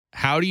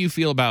how do you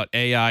feel about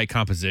AI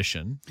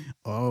composition?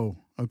 Oh,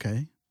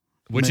 okay.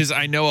 Which is,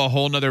 I know, a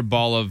whole nother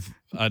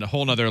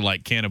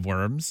like can of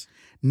worms.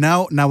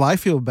 Now I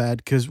feel bad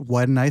because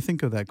why didn't I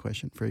think of that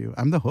question for you?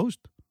 I'm the host.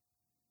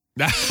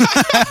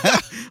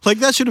 Like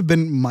that should have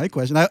been my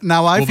question.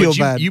 Now I feel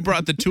bad. You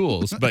brought the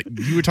tools, but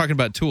you were talking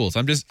about tools.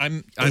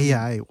 I'm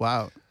AI.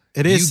 Wow.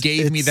 It is. You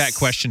gave me that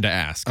question to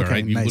ask. Okay, all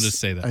right, nice. We'll just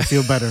say that. I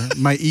feel better.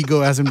 My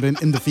ego hasn't been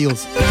in the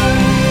fields.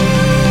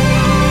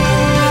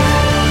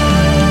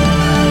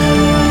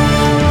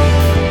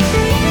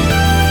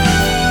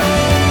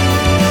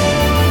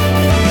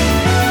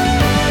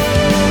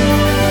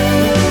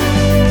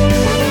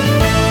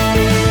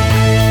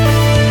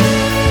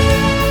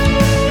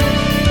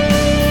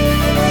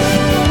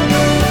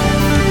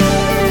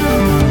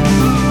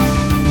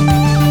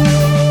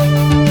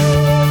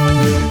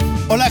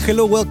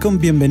 Hello, welcome,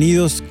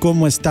 bienvenidos,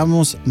 ¿cómo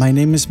estamos? My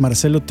name is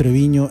Marcelo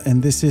Treviño,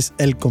 and this is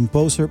El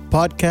Composer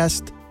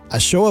Podcast, a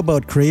show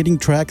about creating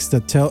tracks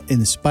that tell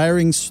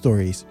inspiring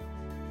stories.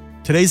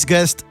 Today's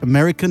guest,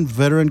 American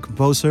veteran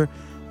composer,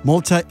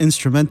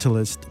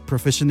 multi-instrumentalist,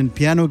 proficient in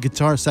piano,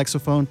 guitar,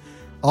 saxophone,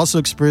 also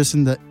experienced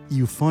in the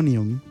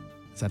euphonium,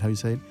 is that how you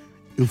say it?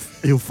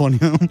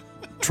 Euphonium,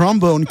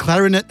 trombone,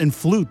 clarinet, and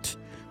flute,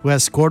 who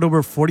has scored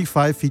over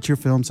 45 feature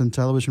films and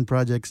television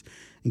projects,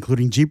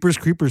 including Jeepers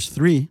Creepers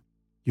 3,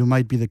 You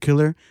Might Be the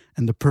Killer,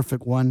 and The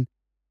Perfect One.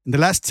 In the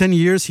last 10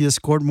 years, he has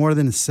scored more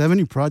than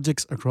 70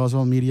 projects across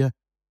all media.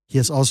 He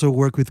has also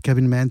worked with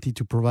Kevin Manti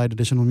to provide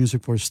additional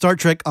music for Star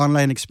Trek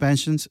Online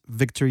expansions,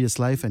 Victorious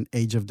Life, and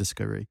Age of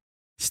Discovery.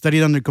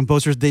 Studied under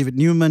composers David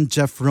Newman,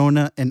 Jeff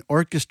Rona, and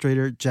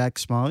orchestrator Jack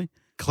Smalley.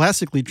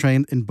 Classically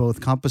trained in both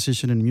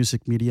composition and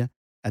music media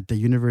at the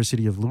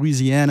University of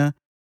Louisiana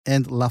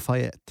and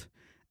Lafayette.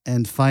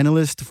 And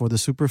finalist for the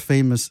super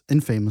famous,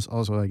 infamous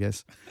also, I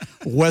guess,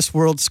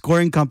 Westworld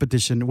scoring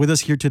competition. With us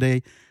here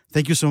today,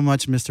 thank you so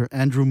much, Mr.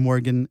 Andrew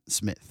Morgan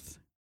Smith.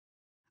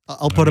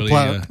 I'll put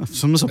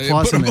some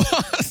applause in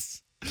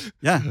it.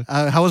 Yeah,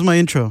 how was my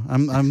intro?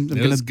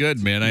 It was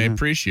good, man. I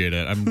appreciate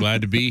it. I'm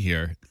glad to be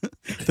here.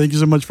 Thank you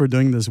so much for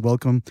doing this.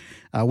 Welcome,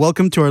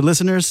 welcome to our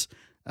listeners.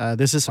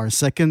 This is our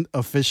second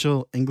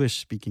official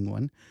English-speaking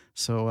one,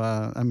 so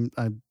I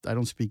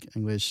don't speak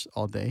English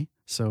all day,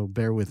 so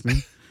bear with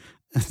me.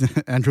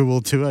 Andrew will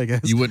too, I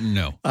guess. You wouldn't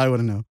know. I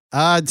wouldn't know.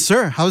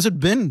 Sir, how's it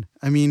been?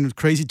 I mean,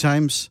 crazy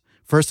times.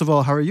 First of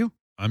all, how are you?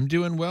 I'm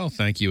doing well,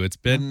 thank you. It's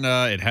been,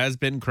 it has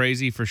been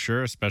crazy for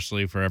sure,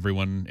 especially for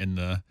everyone in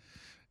the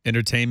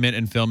entertainment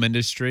and film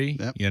industry.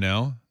 Yep. You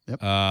know,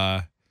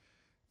 Yep.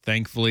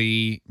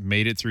 Thankfully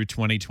made it through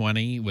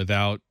 2020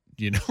 without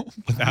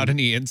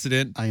any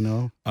incident. I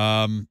know.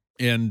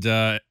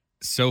 And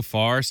so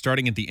far,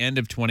 starting at the end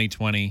of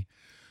 2020,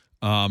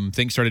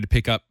 things started to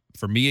pick up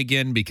for me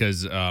again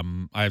because I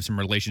have some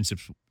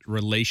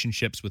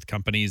relationships with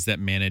companies that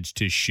managed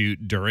to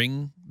shoot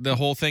during the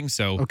whole thing.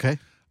 So okay.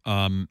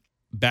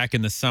 Back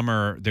in the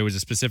summer, there was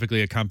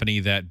specifically a company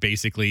that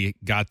basically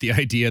got the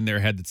idea in their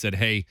head that said,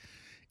 hey,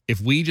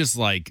 if we just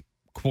like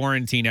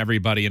quarantine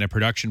everybody in a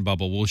production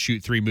bubble, we'll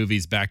shoot 3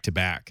 movies back to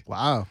back.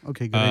 Wow.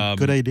 Okay,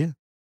 good idea.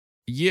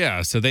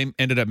 Yeah, so they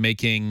ended up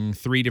making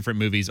 3 different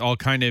movies, all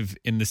kind of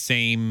in the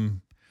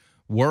same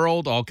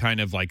world, all kind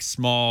of like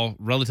small,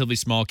 relatively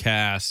small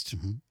cast,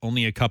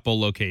 only a couple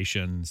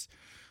locations.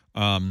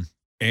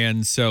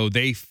 And so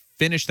they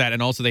finished that,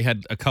 and also they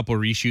had a couple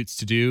reshoots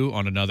to do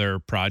on another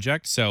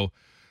project. So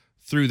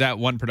through that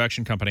one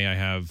production company, I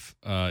have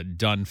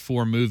done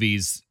 4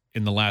 movies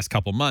in the last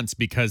couple months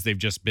because they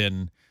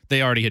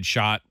already had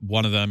shot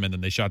one of them, and then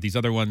they shot these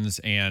other ones,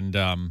 and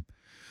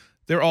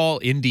they're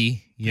all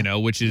indie,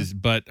 which is,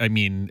 but I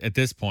mean, at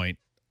this point,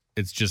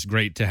 it's just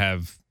great to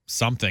have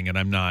something, and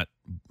I'm not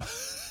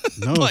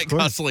like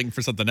hustling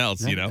for something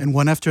else, And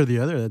one after the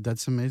other,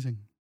 that's amazing.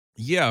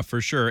 Yeah, for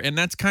sure. And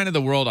that's kind of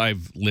the world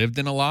I've lived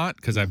in a lot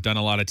because I've done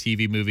a lot of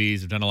TV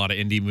movies, I've done a lot of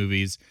indie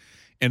movies,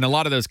 and a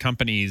lot of those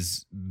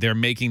companies, they're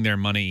making their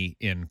money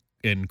in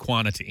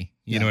quantity.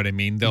 You know what I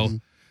mean?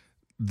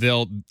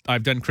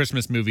 I've done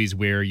Christmas movies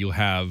where you'll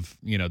have,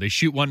 they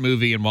shoot one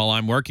movie, and while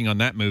I'm working on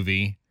that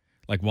movie,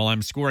 like while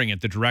I'm scoring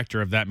it, the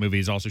director of that movie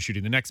is also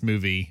shooting the next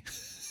movie.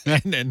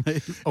 and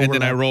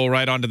then I roll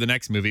right onto the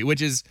next movie,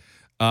 which is,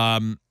 I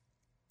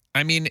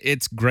mean,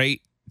 it's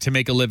great to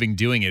make a living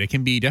doing it. It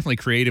can be definitely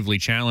creatively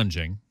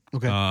challenging.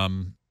 Okay.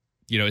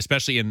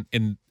 Especially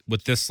in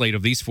with this slate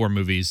of these 4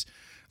 movies,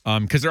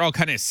 because they're all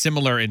kind of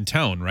similar in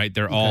tone, right?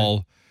 They're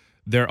all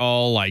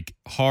like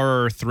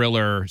horror,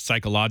 thriller,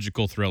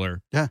 psychological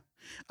thriller. Yeah.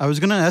 I was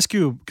gonna ask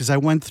you because I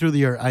went through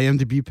your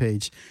IMDb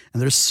page,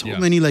 and there's so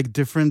many like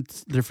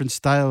different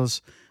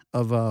styles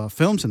of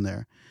films in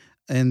there.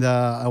 And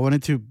I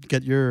wanted to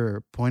get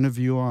your point of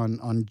view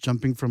on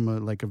jumping from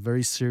a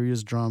very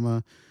serious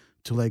drama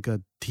to like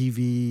a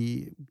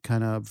TV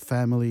kind of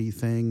family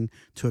thing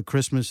to a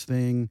Christmas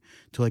thing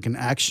to like an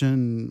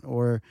action,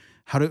 or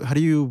how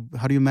do you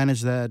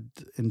manage that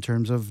in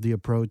terms of the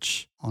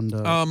approach on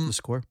the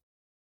score?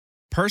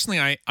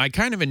 Personally, I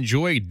kind of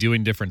enjoy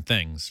doing different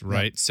things,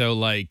 right? Yeah. So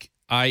like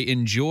I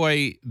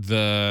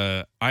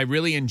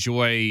really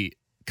enjoy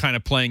kind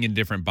of playing in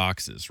different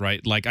boxes,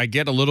 right? Like I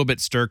get a little bit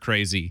stir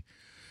crazy.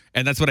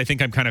 And that's what I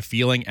think I'm kind of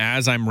feeling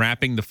as I'm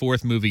wrapping the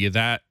fourth movie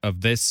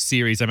of this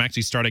series. I'm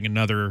actually starting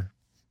another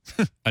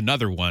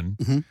one.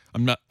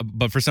 I'm not,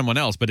 but for someone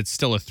else, but it's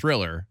still a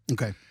thriller.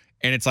 Okay.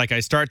 And it's like I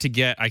start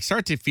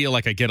to feel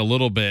like I get a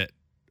little bit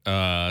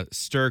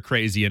stir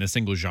crazy in a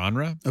single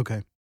genre.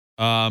 Okay.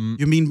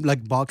 You mean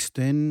like boxed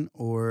in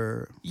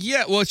or?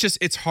 Yeah, well,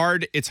 it's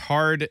hard. It's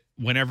hard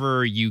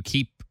whenever you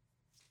keep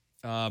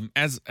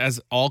as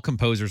all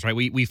composers, right?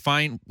 We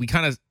kind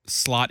of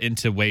slot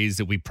into ways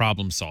that we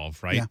problem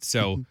solve, right? Yeah.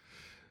 So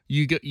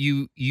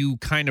you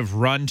kind of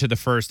run to the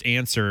first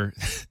answer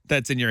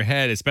that's in your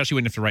head, especially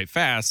when you have to write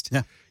fast.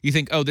 Yeah. You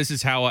think, oh, this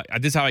is how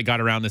I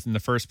got around this in the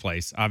first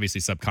place,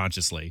 obviously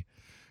subconsciously.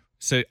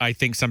 So I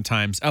think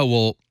sometimes, oh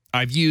well,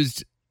 I've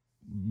used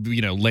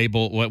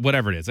label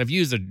whatever it is. I've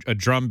used a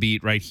drum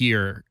beat right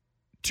here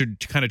to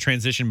kind of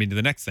transition me to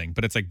the next thing.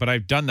 But it's like, but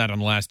I've done that on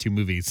the last two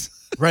movies.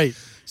 Right.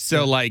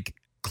 So like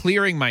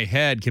clearing my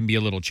head can be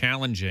a little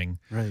challenging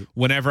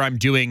whenever I'm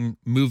doing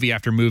movie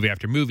after movie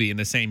after movie in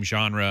the same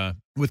genre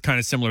with kind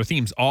of similar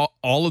themes. All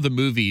of the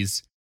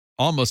movies,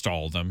 almost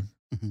all of them.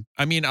 Mm-hmm.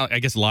 I mean, I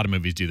guess a lot of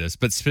movies do this,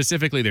 but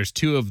specifically there's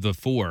 2 of the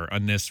 4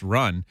 on this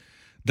run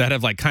that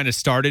have like kind of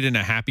started in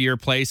a happier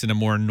place, in a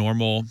more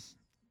normal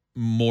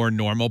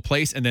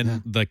place, and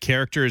then the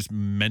character's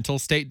mental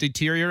state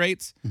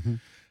deteriorates,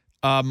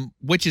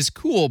 which is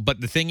cool. But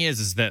the thing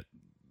is that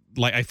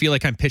like I feel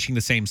like I'm pitching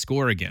the same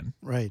score again,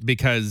 right?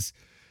 Because,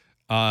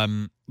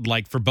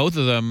 like for both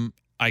of them,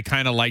 I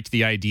kind of liked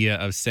the idea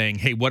of saying,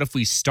 "Hey, what if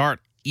we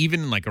start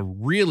even in like a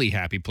really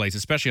happy place,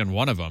 especially on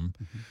one of them,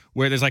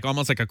 where there's like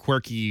almost like a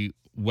quirky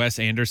Wes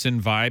Anderson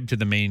vibe to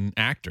the main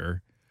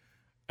actor."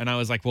 And I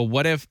was like, "Well,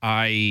 what if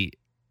I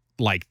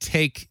like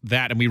take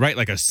that and we write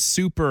like a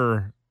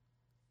super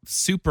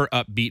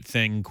upbeat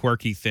thing,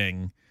 quirky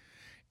thing,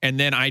 and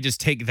then I just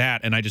take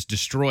that and I just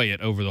destroy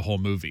it over the whole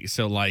movie."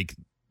 So like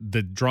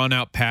the drawn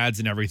out pads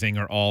and everything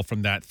are all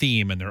from that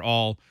theme, and they're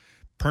all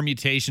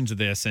permutations of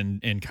this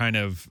and kind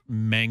of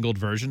mangled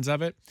versions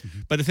of it.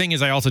 But the thing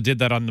is, I also did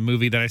that on the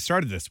movie that I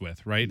started this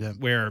with, right? Yeah.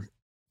 Where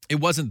it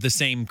wasn't the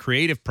same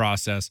creative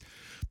process,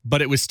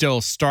 but it was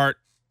still start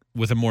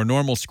with a more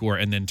normal score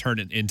and then turn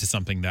it into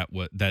something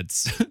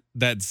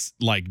that's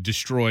like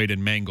destroyed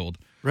and mangled.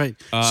 Right.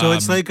 So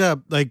it's like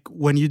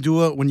when you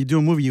do a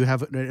movie, you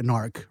have an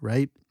arc,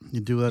 right? You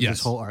do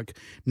this whole arc.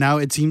 Now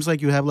it seems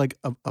like you have like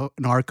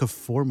an arc of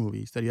 4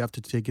 movies that you have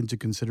to take into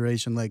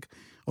consideration. Like,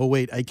 oh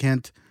wait,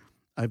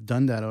 I've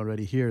done that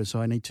already here,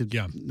 so I need to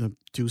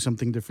do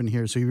something different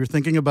here. So you're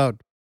thinking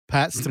about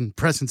past and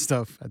present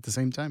stuff at the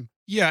same time.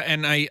 Yeah,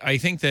 and I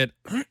think that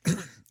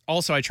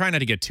also I try not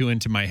to get too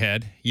into my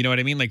head. You know what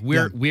I mean? Like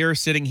we're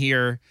sitting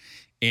here,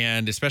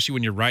 and especially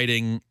when you're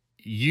writing,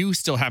 you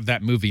still have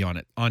that movie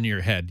on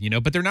your head,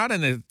 but they're not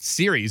in the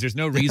series. There's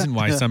no reason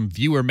why some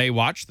viewer may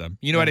watch them.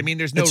 You know what I mean?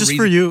 There's no reason. It's just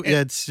for you.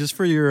 Yeah, it's just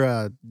for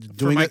your doing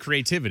for my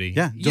creativity.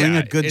 Yeah, doing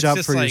a good job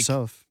for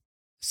yourself.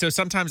 So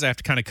sometimes I have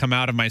to kind of come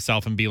out of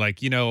myself and be like,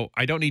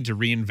 I don't need to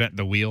reinvent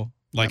the wheel.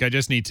 Like I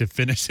just need to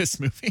finish this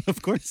movie.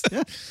 Of course.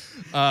 Yeah.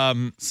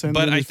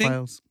 But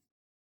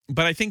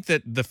I think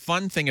that the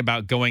fun thing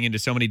about going into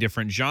so many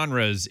different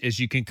genres is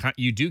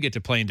you do get to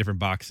play in different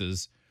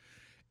boxes,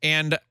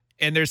 and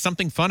there's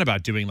something fun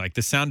about doing like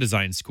the sound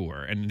design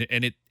score, and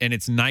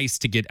it's nice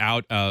to get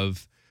out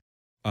of,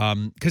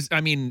 because I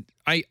mean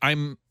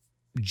I'm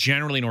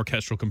generally an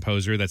orchestral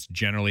composer. That's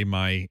generally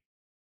my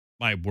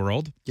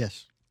world.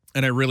 Yes,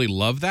 and I really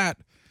love that.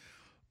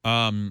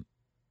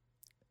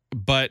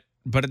 But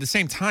at the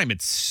same time,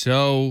 it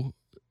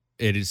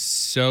is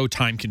so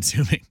time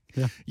consuming.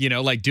 Yeah.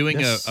 Like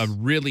doing a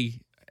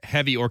really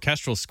heavy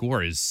orchestral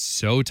score is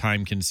so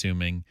time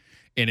consuming,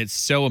 and it's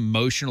so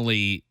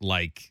emotionally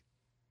like.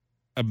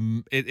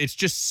 It's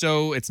just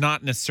so it's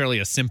not necessarily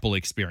a simple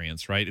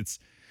experience, right?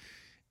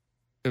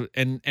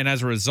 And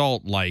as a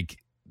result, like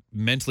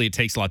mentally, it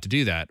takes a lot to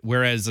do that.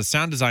 Whereas a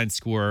sound design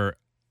score,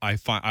 I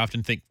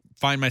often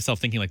find myself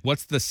thinking like,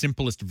 what's the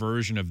simplest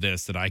version of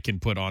this that I can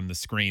put on the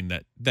screen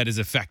that is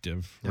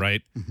effective,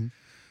 right?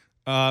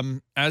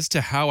 As to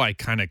how I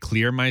kind of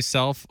clear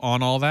myself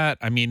on all that,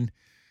 I mean,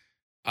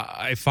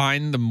 I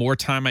find the more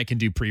time I can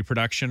do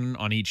pre-production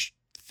on each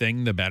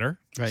thing, the better.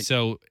 Right.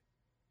 So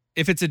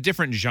if it's a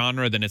different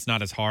genre, then it's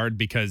not as hard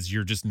because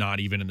you're just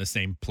not even in the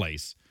same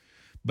place.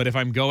 But if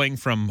I'm going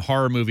from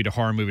horror movie to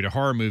horror movie to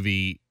horror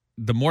movie,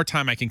 the more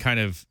time I can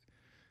kind of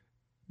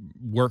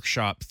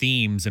workshop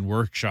themes and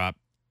workshop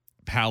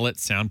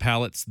sound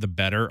palettes, the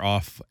better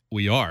off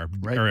we are.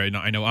 Right. Or I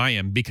know I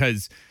am,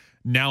 because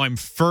now I'm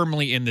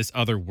firmly in this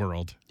other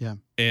world. Yeah.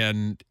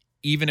 And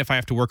even if I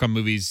have to work on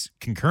movies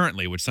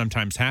concurrently, which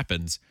sometimes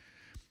happens,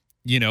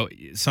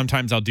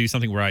 sometimes I'll do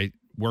something where I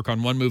work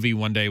on one movie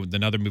one day with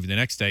another movie the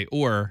next day,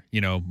 or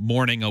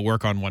morning I'll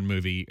work on one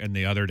movie and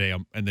the other day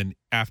and then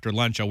after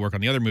lunch I'll work on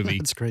the other movie.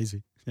 That's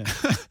crazy.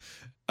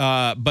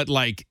 Yeah. But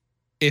like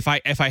if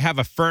I have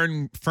a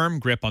firm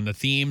grip on the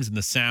themes and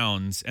the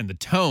sounds and the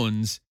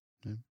tones,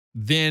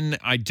 then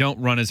I don't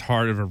run as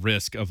hard of a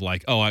risk of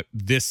like,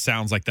 this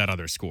sounds like that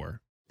other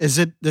score. Is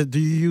it? Do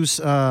you use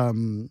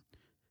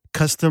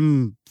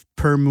custom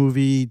per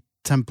movie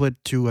template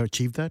to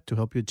achieve that? To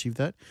help you achieve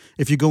that?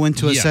 If you go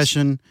into a Yes.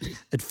 session,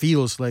 it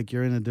feels like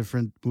you're in a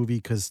different movie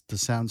because the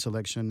sound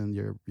selection and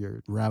your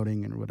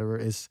routing and whatever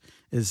is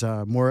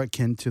more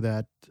akin to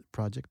that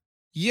project.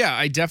 Yeah,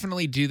 I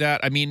definitely do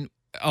that. I mean,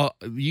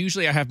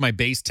 usually I have my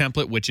base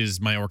template, which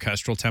is my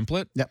orchestral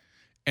template. Yep.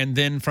 And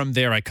then from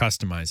there, I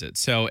customize it.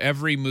 So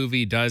every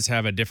movie does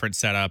have a different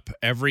setup.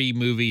 Every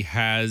movie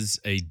has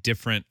a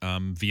different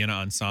Vienna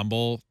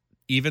ensemble,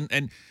 even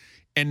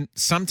and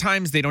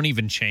sometimes they don't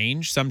even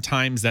change.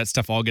 Sometimes that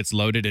stuff all gets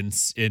loaded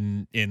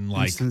in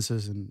like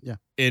Instances and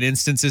in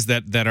instances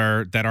that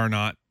are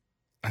not.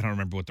 I don't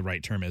remember what the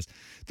right term is.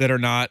 That are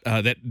not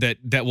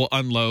that will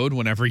unload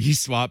whenever you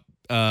swap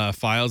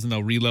files, and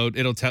they'll reload.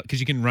 It'll tell, because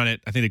you can run it.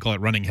 I think they call it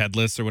running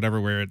headless or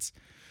whatever, where it's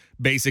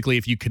basically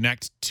if you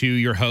connect to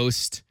your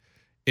host,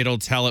 it'll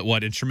tell it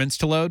what instruments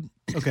to load.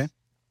 Okay.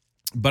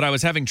 But I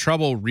was having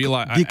trouble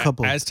realizing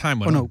Decoupled. as time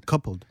went on.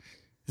 Coupled.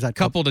 Is that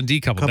Coupled and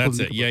decoupled. Coupled That's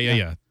and it. decoupled,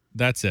 Yeah.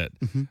 That's it.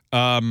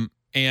 Mhm.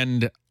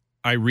 And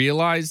I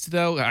realized,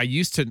 though, I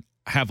used to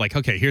have like,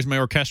 okay, here's my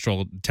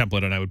orchestral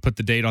template, and I would put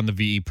the date on the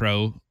VE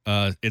Pro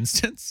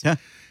instance. Yeah.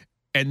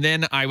 And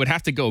then I would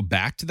have to go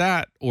back to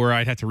that, or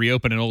I'd have to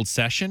reopen an old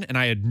session, and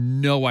I had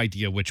no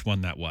idea which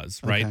one that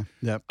was, right? Okay.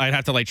 Yep. I'd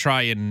have to like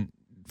try and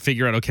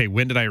figure out, okay,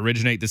 when did I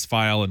originate this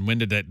file, and when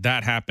did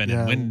that happen,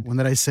 Yeah. and When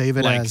did I save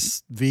it like,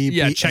 as VP?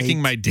 yeah,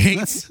 checking my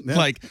dates. Yeah.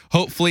 Like,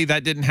 hopefully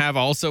that didn't have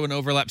also an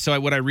overlap. So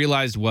what I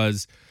realized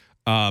was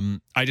I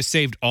just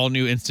saved all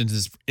new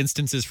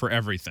instances for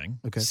everything.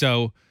 Okay.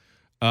 So,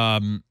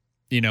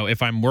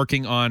 if I'm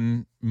working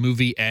on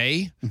movie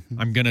A,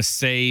 I'm going to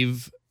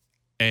save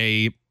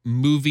a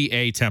movie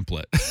A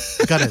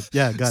template. Got it.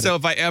 Yeah, got So it.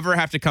 if I ever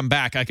have to come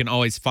back, I can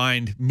always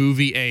find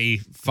movie A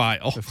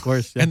file. Of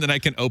course. Yeah. And then I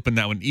can open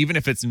that one. Even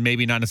if it's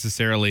maybe not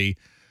necessarily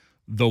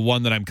the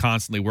one that I'm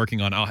constantly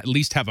working on, I'll at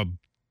least have a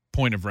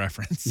point of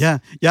reference. Yeah,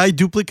 I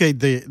duplicate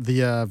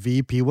the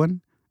VEP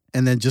one,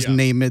 and then just Yeah.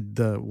 name it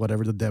the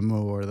whatever the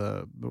demo or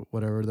the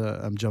whatever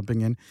I'm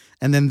jumping in,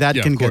 and then that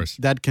Yeah, can of course.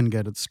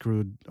 get it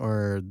screwed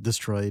or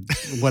destroyed,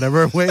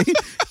 whatever way,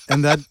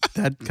 and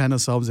that kind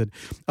of solves it.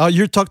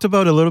 You talked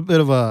about a little bit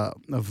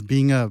of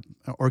being a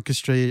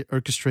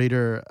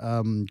orchestrator,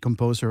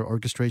 composer,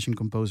 orchestration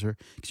composer,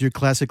 because you're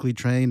classically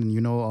trained and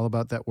you know all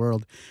about that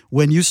world.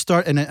 When you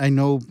start, and I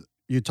know.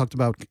 You talked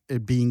about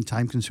it being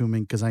time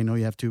consuming, because I know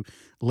you have to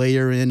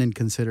layer in and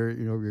consider,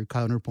 your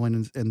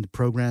counterpoint and the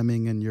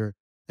programming and your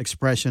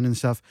expression and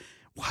stuff.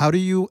 How do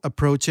you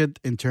approach it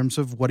in terms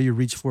of what do you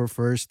reach for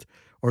first?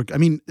 Or, I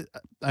mean,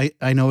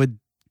 I know it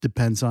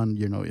depends on,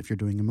 if you're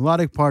doing a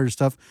melodic part or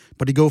stuff,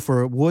 but do you go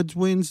for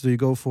woodwinds? Do you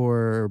go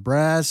for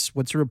brass?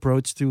 What's your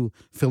approach to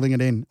filling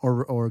it in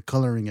or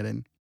coloring it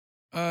in?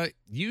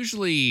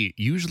 Usually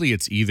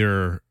it's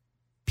either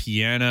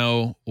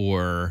piano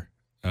or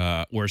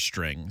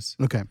strings.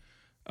 Okay.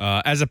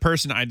 As a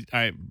person,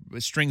 I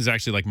strings is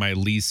actually like my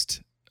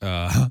least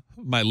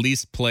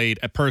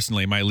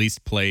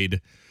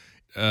played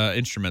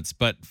instruments.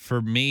 But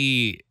for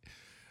me,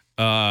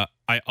 I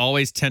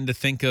always tend to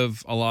think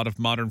of a lot of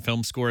modern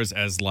film scores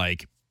as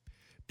like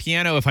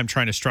piano if I'm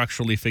trying to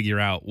structurally figure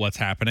out what's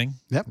happening.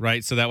 Yep.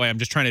 Right. So that way I'm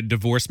just trying to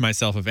divorce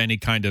myself of any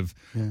kind of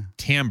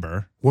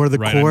timbre. Where the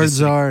right? I'm chords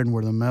just like- are and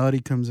where the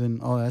melody comes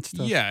in, all that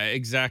stuff. Yeah,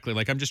 exactly.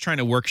 Like I'm just trying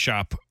to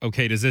workshop,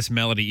 okay, does this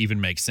melody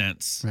even make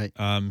sense? Right.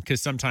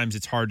 Because sometimes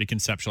it's hard to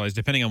conceptualize.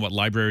 Depending on what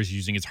library is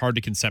using, it's hard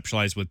to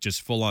conceptualize with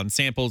just full-on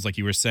samples. Like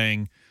you were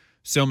saying,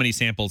 so many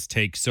samples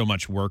take so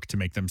much work to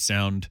make them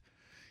sound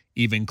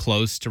even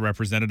close to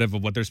representative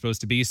of what they're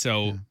supposed to be.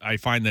 So I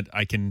find that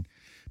I can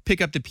pick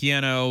up the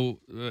piano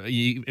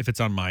if it's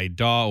on my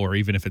DAW, or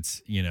even if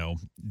it's,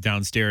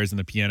 downstairs in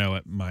the piano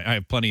I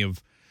have plenty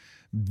of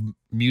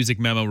music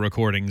memo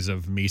recordings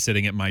of me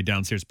sitting at my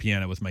downstairs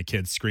piano with my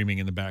kids screaming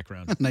in the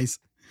background Nice.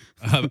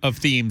 of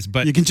themes.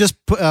 But You can just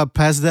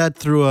pass that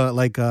through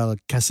a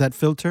cassette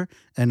filter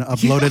and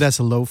upload it as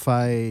a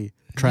lo-fi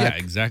track. yeah,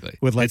 exactly.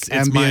 With like It's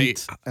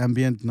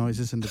ambient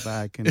noises in the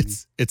back. And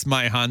it's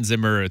my Hans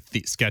Zimmer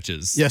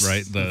sketches, Yes,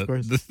 right? of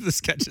course. The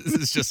sketches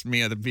is just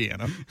me at the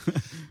piano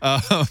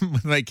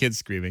with my kids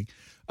screaming.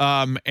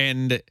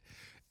 And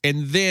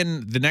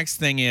then the next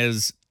thing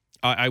is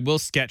I will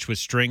sketch with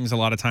strings a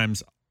lot of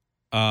times,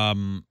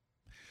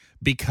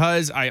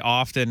 because I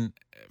often,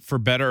 for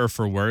better or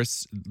for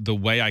worse, the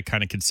way I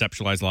kind of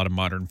conceptualize a lot of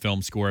modern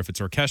film score, if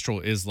it's orchestral,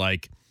 is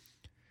like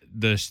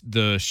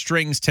the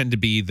strings tend to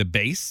be the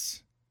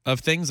base of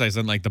things, as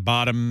in like the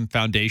bottom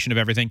foundation of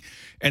everything,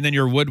 and then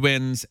your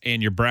woodwinds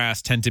and your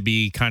brass tend to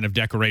be kind of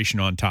decoration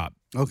on top.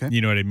 okay.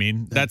 You know what I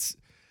mean? Yeah.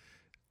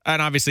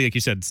 And obviously, like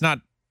you said, it's not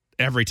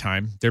every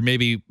time. There may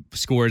be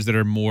scores that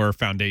are more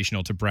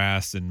foundational to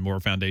brass and more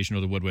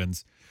foundational to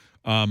woodwinds.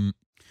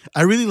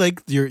 I really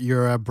like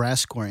your brass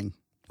scoring.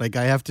 Like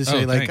I have to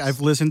say, like thanks. I've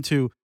listened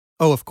to.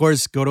 Oh, of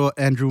course, go to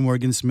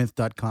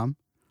andrewmorgansmith.com.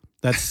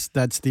 That's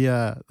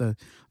the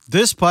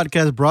This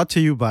podcast brought to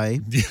you by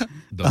Yeah,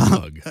 the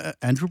plug.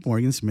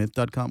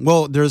 AndrewMorgansmith.com.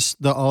 Well, there's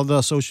all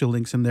the social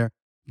links in there,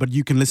 but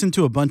you can listen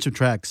to a bunch of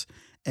tracks,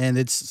 and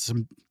it's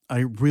some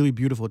really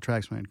beautiful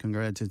tracks, man.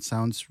 Congrats. It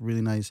sounds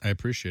really nice. I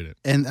appreciate it.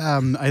 And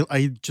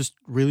I just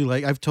really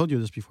like, I've told you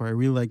this before, I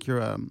really like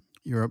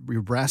your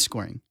brass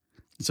scoring.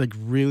 It's like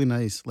really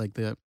nice, like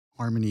the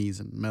harmonies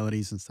and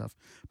melodies and stuff.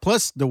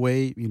 Plus the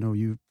way,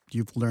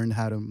 you've learned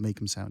how to make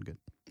them sound good,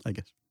 I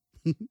guess.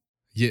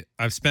 Yeah,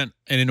 I've spent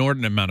an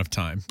inordinate amount of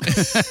time,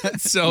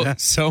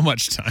 so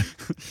much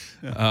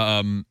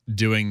time,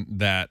 doing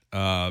that.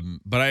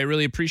 But I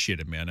really appreciate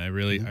it, man. I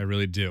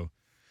really do.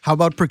 How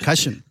about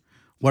percussion?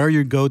 What are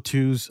your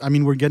go-tos? I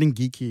mean, we're getting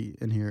geeky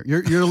in here.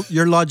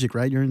 You're Logic,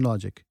 right? You're in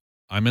Logic.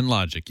 I'm in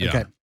Logic. Yeah.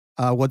 Okay.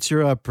 What's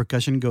your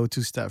percussion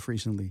go-to stuff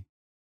recently?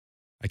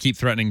 I keep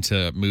threatening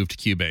to move to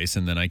Cubase,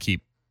 and then I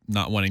keep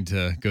not wanting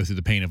to go through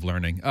the pain of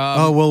learning.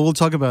 We'll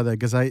talk about that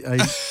because I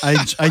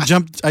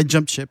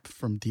jumped ship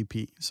from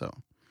DP. So.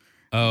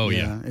 Oh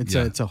yeah,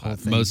 it's a whole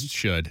thing. Most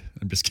should.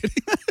 I'm just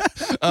kidding.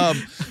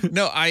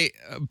 No,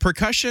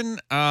 percussion.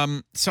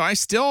 So I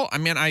still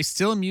am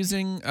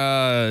using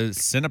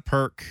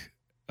Cineperk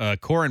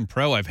Core and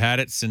Pro. I've had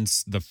it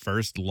since the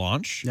first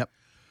launch. Yep.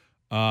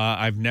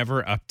 I've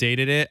never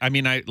updated it. I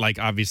mean, I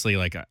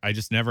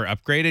just never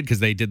upgraded because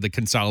they did the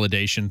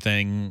consolidation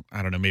thing,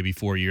 I don't know, maybe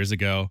 4 years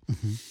ago.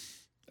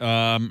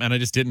 And I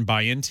just didn't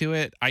buy into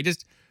it.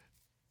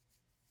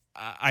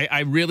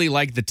 I really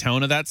like the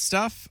tone of that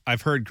stuff.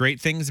 I've heard great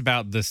things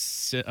about the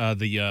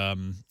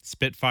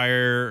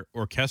Spitfire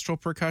orchestral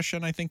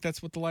percussion. I think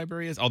that's what the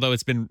library is. Although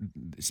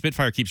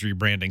Spitfire keeps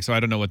rebranding, so I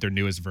don't know what their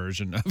newest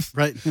version of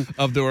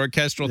of the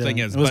orchestral thing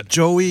is. It was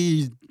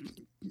Joey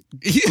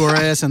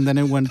Torres, and then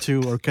it went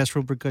to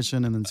orchestral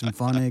percussion, and then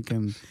symphonic,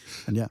 and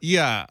yeah.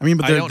 Yeah. I mean,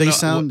 but they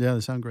sound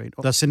great.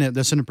 The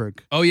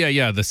Cineperk. Oh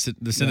yeah, the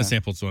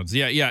Cinesamples ones.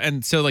 Yeah.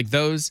 And so like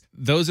those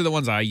are the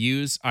ones I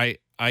use. I've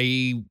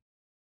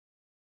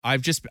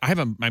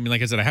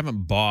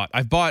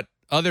bought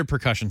other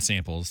percussion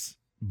samples,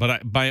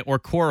 but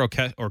core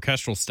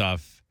orchestral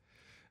stuff,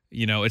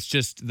 it's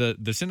just the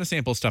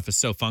Cinesample stuff is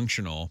so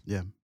functional.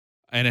 Yeah.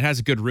 And it has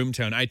a good room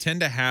tone. I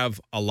tend to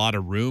have a lot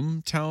of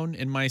room tone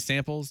in my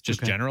samples,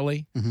 just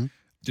generally,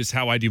 just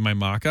how I do my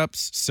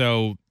mock-ups.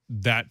 So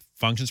that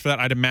functions for that.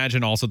 I'd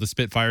imagine also the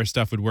Spitfire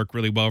stuff would work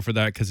really well for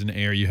that because in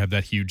Air you have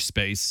that huge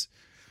space.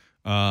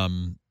 So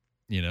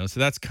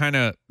that's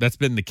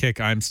been the kick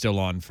I'm still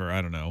on for,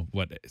 I don't know,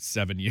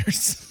 7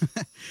 years.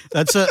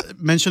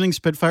 Mentioning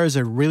Spitfire is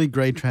a really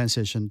great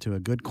transition to a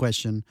good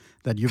question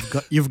that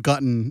you've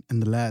gotten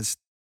in the last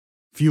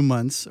few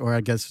months, or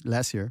I guess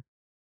last year.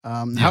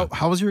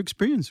 How was your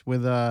experience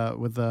with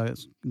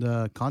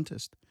the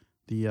contest,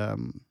 the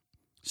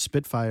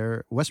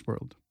Spitfire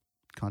Westworld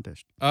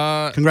contest?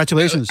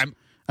 Congratulations!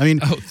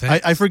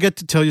 I forget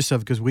to tell you stuff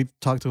because we've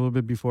talked a little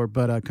bit before,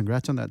 but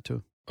congrats on that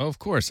too. Oh, of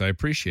course, I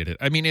appreciate it.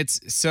 I mean,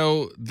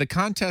 the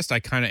contest I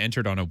kind of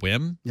entered on a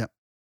whim. Yep.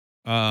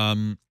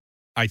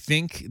 I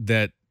think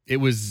that it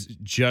was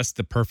just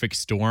the perfect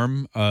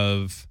storm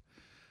of,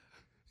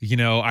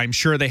 I'm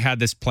sure they had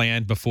this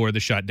planned before the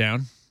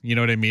shutdown. You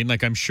know what I mean?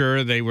 Like, I'm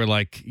sure they were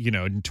like,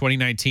 in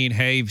 2019,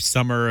 hey,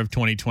 summer of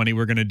 2020,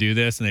 we're going to do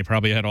this. And they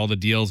probably had all the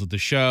deals with the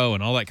show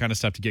and all that kind of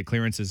stuff to get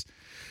clearances.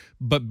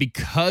 But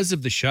because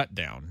of the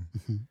shutdown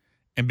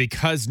and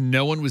because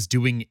no one was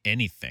doing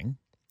anything,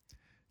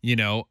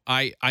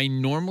 I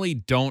normally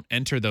don't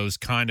enter those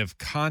kind of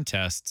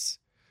contests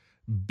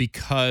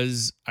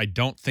because I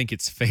don't think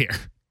it's fair.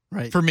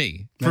 Right. For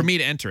me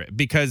to enter it,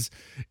 because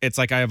it's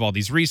like I have all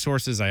these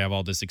resources, I have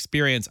all this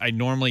experience. I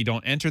normally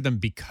don't enter them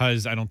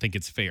because I don't think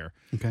it's fair.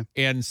 Okay.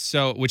 And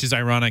so, which is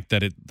ironic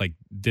that it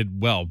did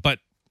well. But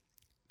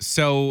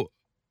so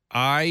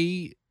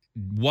I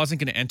wasn't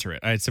going to enter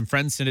it. I had some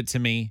friends send it to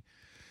me,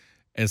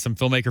 and some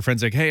filmmaker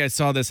friends like, hey, I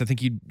saw this. I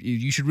think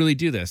you should really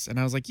do this. And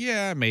I was like,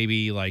 yeah,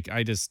 maybe. Like,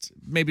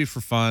 maybe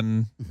for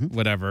fun,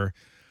 whatever.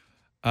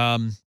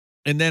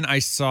 And then I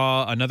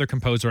saw another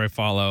composer I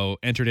follow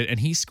entered it, and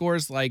he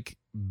scores like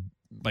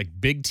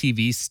big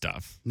TV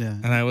stuff. Yeah.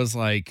 And I was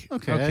like,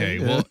 okay,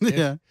 well,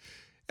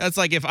 that's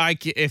like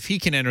if he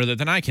can enter that,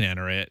 then I can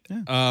enter it.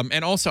 Yeah.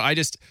 And also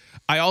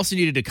I also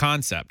needed a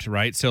concept,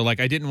 right? So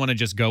like I didn't want to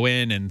just go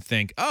in and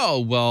think,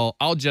 oh well,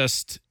 I'll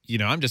just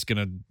I'm just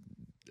gonna,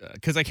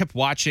 because I kept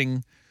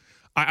watching.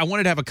 I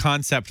wanted to have a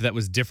concept that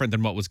was different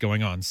than what was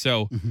going on.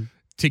 So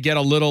to get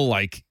a little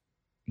like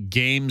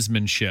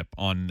gamesmanship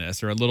on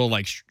this, or a little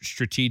like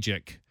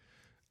strategic,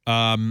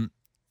 I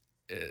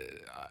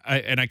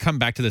come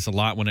back to this a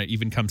lot when it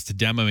even comes to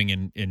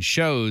demoing in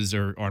shows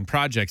or on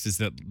projects, is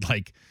that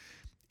like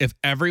if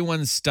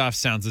everyone's stuff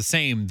sounds the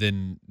same,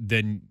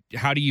 then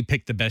how do you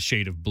pick the best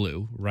shade of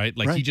blue, right?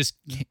 Like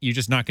you're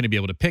just not going to be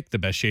able to pick the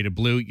best shade of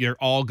blue. You're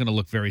all going to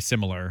look very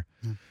similar.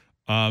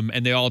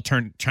 And they all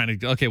trying to,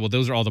 okay, well,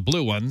 those are all the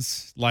blue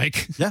ones.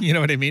 Like, you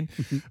know what I mean?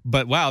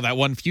 But wow, that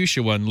one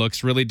fuchsia one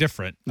looks really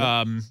different.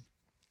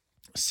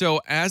 So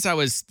as I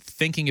was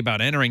thinking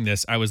about entering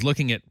this, I was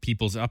looking at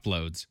people's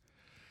uploads,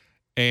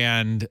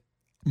 and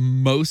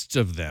most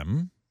of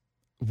them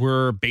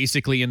were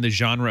basically in the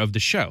genre of the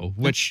show,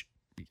 which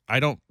I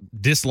don't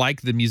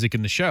dislike the music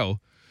in the show,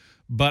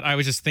 but I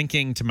was just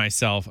thinking to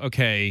myself,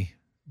 okay,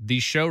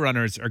 these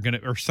showrunners are going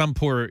to, or some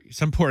poor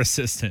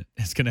assistant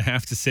is going to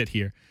have to sit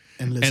here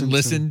and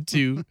listen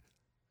to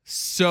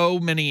so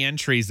many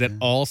entries that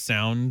all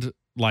sound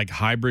like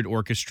hybrid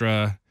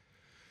orchestra,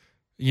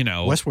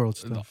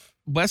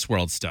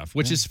 Westworld stuff,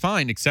 which is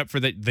fine, except for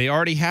that they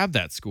already have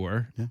that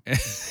score. Yeah.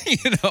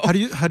 How do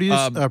you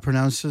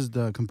pronounce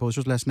the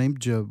composer's last name?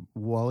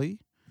 Jawadi,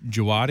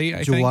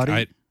 I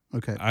think.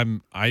 Okay.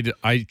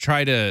 I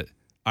try to.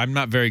 I'm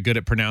not very good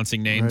at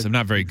pronouncing names. Right. I'm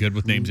not very good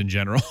with names in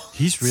general.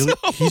 He's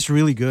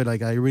really good.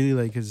 Like I really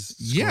like his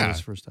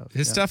scores for stuff.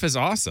 His stuff is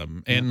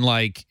awesome, and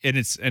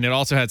it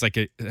also has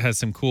has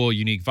some cool,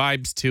 unique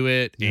vibes to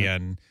it,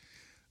 and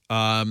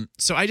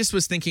so I just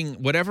was thinking,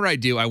 whatever I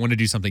do, I want to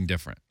do something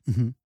different.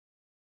 Mm-hmm.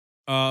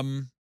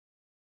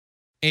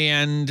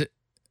 And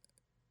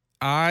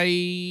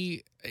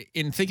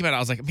in thinking about it, I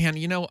was like, man,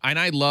 and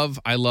I love.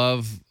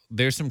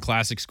 There's some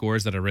classic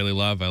scores that I really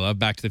love. I love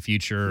Back to the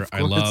Future. I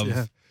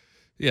love.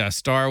 Yeah,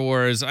 Star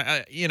Wars.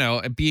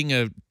 Being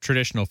a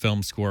traditional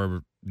film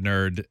score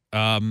nerd,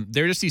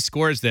 there are just these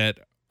scores that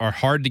are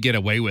hard to get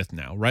away with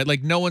now, right?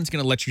 Like no one's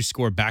going to let you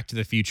score Back to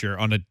the Future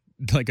on a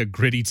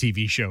gritty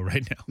TV show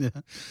right now.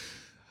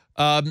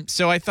 Yeah.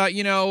 So I thought,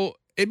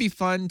 it'd be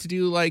fun to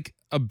do like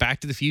a Back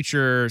to the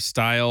Future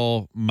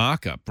style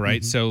mock-up,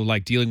 right? Mm-hmm. So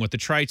dealing with the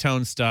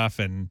tritone stuff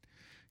and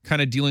kind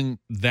of dealing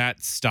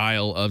that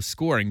style of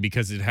scoring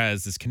because it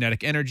has this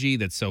kinetic energy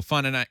that's so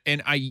fun.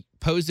 And I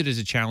posed it as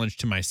a challenge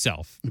to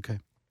myself. Okay.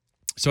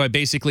 So I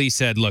basically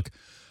said, look,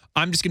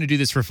 I'm just going to do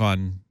this for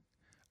fun.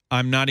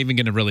 I'm not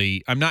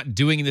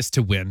doing this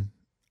to win.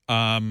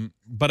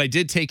 But I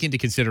did take into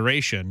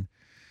consideration,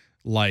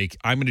 like,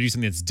 I'm going to do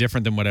something that's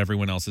different than what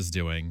everyone else is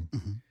doing.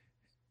 Mm-hmm.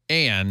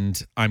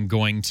 And I'm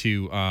going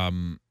to,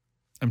 I'm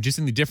just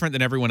something different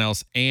than everyone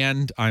else.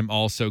 And I'm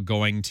also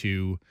going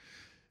to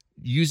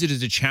use it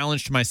as a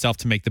challenge to myself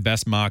to make the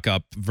best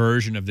mock-up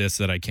version of this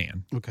that I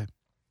can. Okay.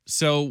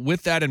 So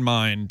with that in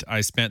mind, I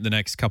spent the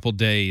next couple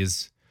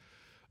days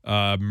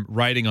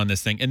writing on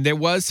this thing. And there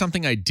was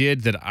something I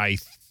did that I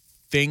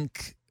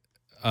think,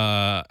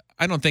 I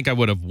don't think I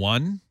would have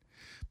won,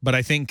 but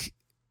I think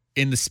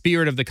in the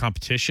spirit of the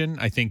competition,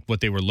 I think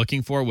what they were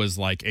looking for was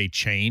like a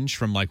change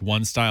from like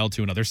one style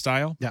to another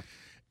style. Yeah.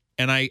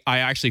 And I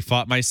actually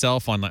fought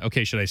myself on like,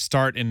 okay, should I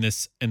start in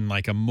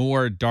like a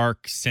more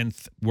dark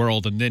synth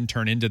world and then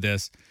turn into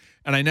this?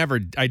 And I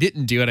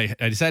didn't do it.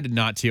 I decided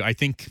not to. I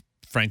think,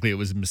 frankly, it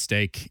was a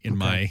mistake in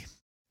my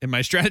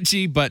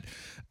strategy, but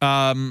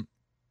I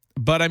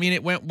mean,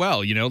 it went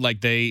well, like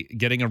they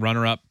getting a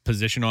runner-up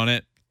position on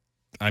it.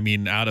 I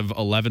mean, out of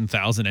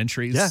 11,000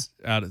 entries,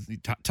 out of the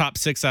top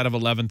 6 out of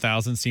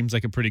 11,000 seems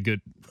like a pretty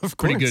good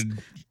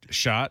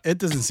shot. It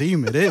doesn't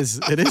seem. It is.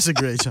 It is a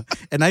great shot,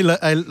 and I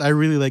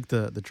really like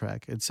the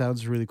track. It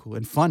sounds really cool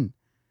and fun.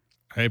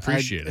 I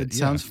appreciate it. It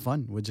sounds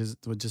fun, which is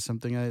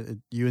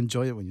something you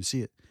enjoy it when you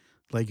see it.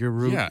 Like you're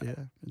really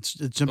It's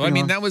jumping. Well, I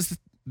mean, that was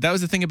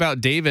the thing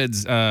about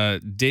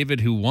David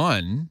who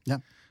won. Yeah.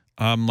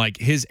 Like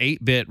his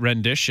 8-bit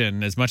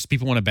rendition, as much as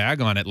people want to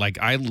bag on it, like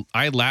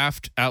I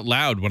laughed out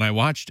loud when I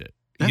watched it.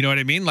 Yeah. You know what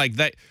I mean? Like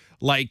that,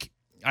 like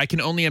I can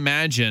only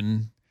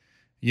imagine,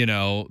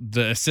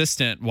 the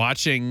assistant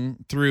watching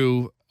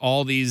through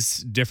all these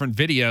different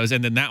videos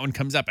and then that one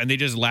comes up and they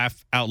just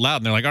laugh out loud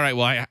and they're like, all right,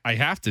 well, I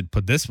have to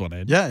put this one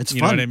in. Yeah, it's fun.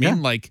 You know what I mean?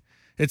 Yeah. Like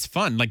it's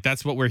fun. Like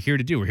that's what we're here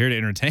to do. We're here to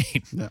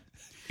entertain. Yeah.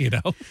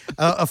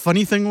 A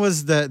funny thing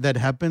was that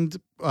happened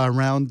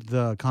around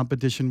the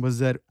competition was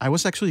that I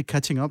was actually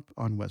catching up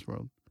on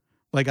Westworld.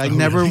 Like I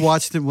never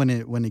watched it when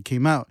it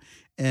came out,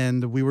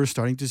 and we were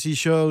starting to see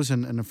shows.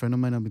 And a friend of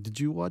mine, I'm like, "Did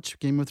you watch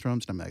Game of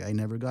Thrones?" And I'm like, "I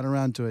never got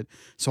around to it."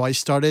 So I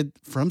started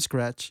from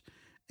scratch,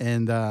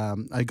 and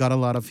I got a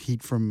lot of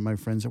heat from my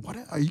friends. What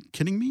are you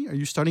kidding me? Are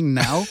you starting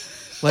now?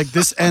 Like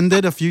this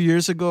ended a few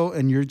years ago,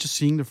 and you're just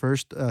seeing the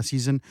first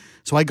season.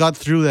 So I got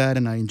through that,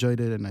 and I enjoyed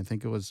it, and I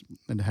think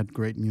it had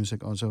great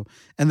music also.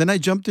 And then I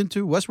jumped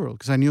into Westworld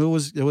because I knew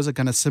it was a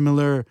kind of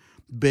similar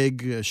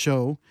big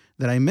show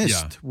that I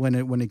missed when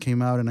it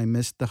came out, and I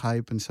missed the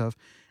hype and stuff.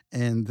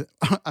 And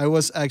I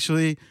was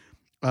actually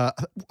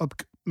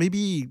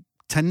maybe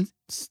 10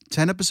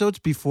 episodes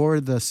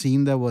before the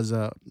scene that was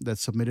that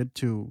submitted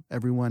to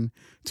everyone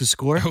to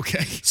score.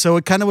 Okay. So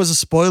it kind of was a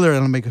spoiler,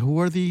 and I'm like, who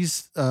are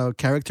these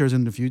characters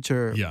in the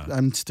future? Yeah.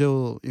 I'm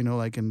still,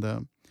 like in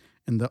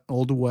the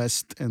old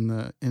West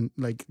and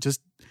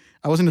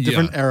I was in a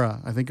different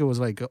era. I think it was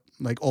like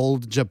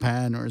old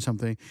Japan or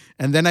something.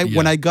 And then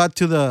when I got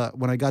to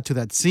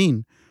that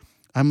scene,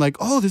 I'm like,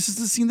 oh, this is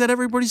the scene that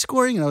everybody's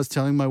scoring. And I was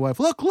telling my wife,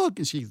 look.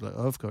 And she's like,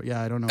 oh, of course.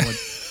 Yeah, I don't know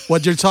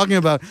what you're talking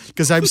about.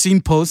 Because I've seen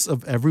posts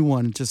of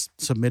everyone just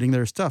submitting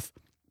their stuff.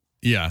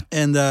 Yeah.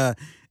 And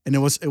it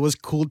was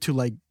cool to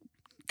like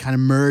kind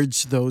of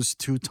merge those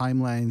two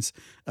timelines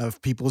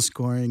of people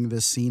scoring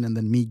this scene and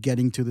then me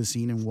getting to the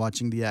scene and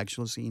watching the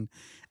actual scene.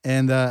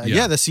 And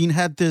the scene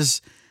had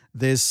this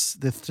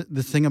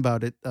the thing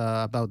about it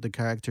about the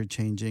character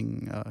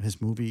changing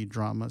his movie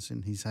dramas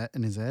in his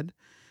head.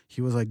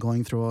 He was like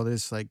going through all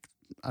this like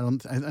I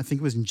think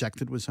it was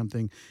injected with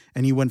something,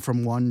 and he went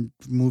from one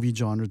movie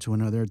genre to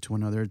another to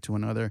another to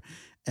another,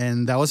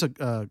 and that was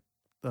a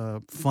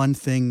fun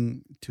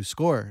thing to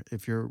score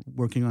if you're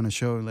working on a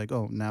show. Like,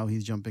 oh, now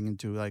he's jumping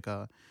into like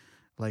a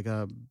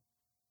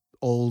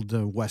old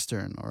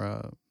western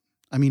or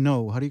how do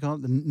you call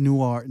it? The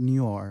noir.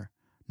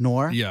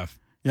 Yeah.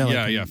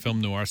 Yeah,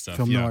 film noir stuff.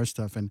 Noir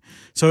stuff, and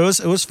so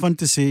it was fun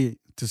to see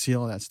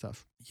all that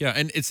stuff. Yeah,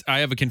 and I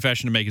have a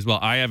confession to make as well.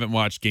 I haven't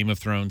watched Game of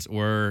Thrones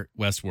or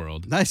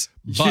Westworld. Nice,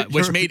 but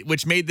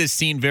which made this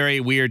scene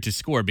very weird to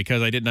score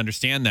because I didn't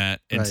understand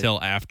that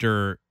until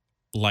after,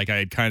 like, I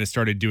had kind of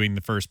started doing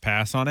the first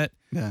pass on it.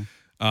 Yeah.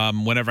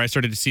 Whenever I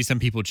started to see some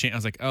people change, I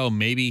was like, oh,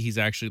 maybe he's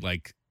actually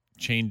like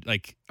changed.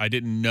 Like, I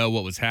didn't know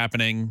what was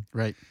happening.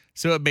 Right.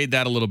 So it made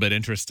that a little bit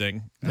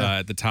interesting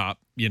at the top,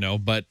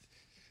 but.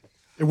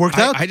 It worked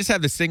out. I just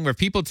have this thing where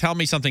people tell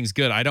me something's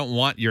good. I don't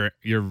want your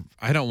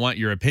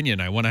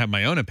opinion. I want to have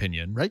my own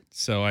opinion. Right.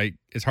 So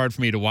it's hard for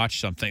me to watch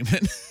something.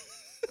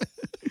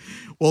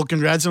 Well,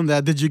 congrats on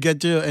that. Did you get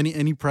to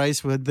any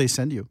prize? What did they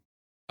send you?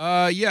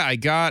 Yeah, I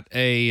got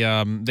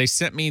a. They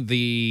sent me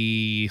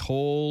the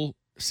whole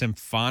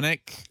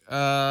symphonic.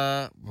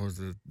 What was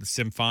it? The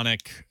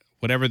symphonic.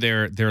 Whatever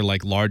their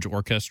like large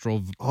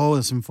orchestral. Oh,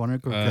 the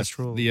symphonic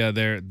orchestral.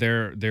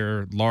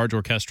 Their large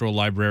orchestral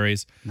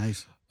libraries.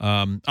 Nice.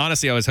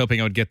 Honestly, I was hoping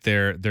I would get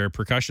their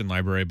percussion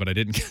library, but I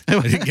didn't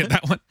get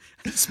that one.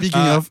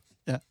 Speaking of,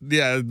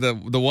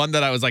 the one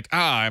that I was like,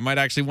 I might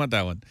actually want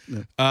that one.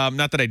 Yeah.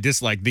 Not that I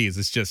dislike these;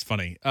 it's just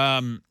funny.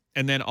 And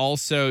then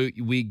also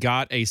we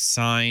got a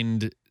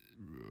signed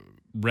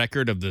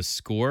record of the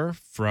score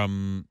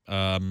from. So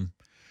I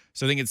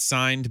think it's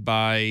signed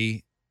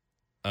by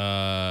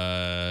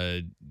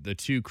the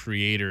two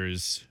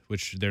creators,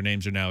 which their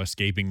names are now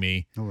escaping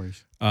me. No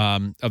worries.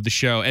 Of the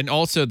show. And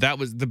also that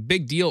was the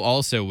big deal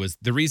also was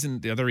the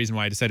other reason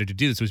why I decided to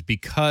do this was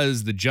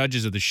because the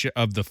judges of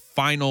the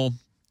final,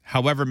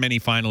 however many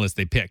finalists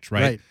they picked,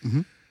 right? Right.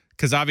 Mm-hmm.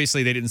 Because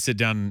obviously they didn't sit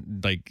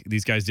down, like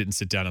these guys didn't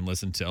sit down and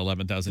listen to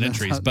 11,000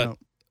 entries,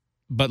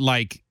 but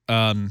like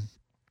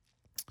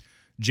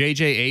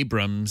J.J.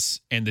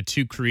 Abrams and the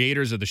two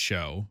creators of the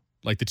show,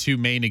 like the two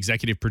main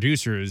executive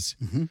producers,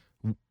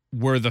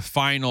 were the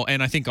final,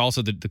 and I think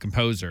also the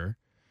composer,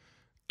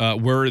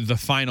 were the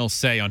final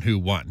say on who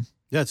won.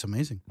 Yeah, it's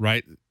amazing.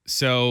 Right?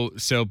 So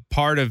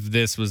part of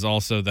this was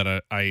also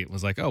that I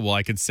was like, oh, well,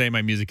 I can say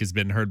my music has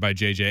been heard by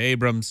J.J.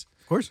 Abrams.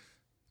 Of course.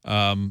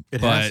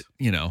 It has.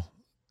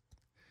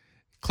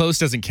 Close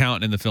doesn't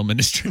count in the film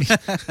industry.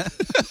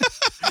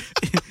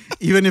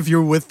 Even if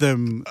you're with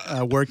them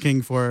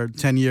working for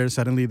 10 years,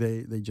 suddenly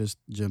they just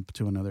jump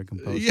to another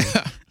composer.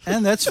 Yeah.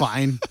 And that's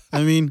fine.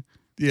 I mean,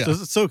 yeah,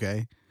 it's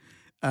okay.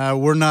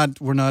 We're not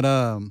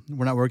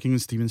working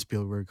with Steven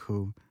Spielberg,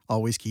 who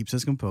always keeps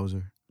his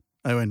composer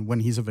when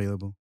he's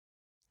available.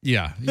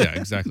 Yeah,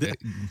 exactly.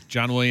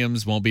 John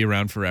Williams won't be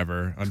around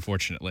forever,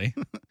 unfortunately.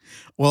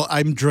 Well,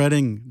 I'm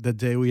dreading the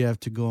day we have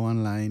to go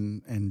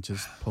online and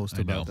just post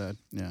about that.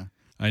 Yeah,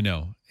 I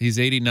know. He's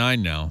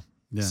 89 now.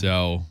 Yeah.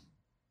 So,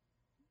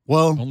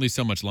 well, only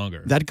so much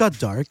longer. That got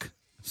dark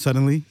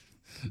suddenly.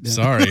 Yeah.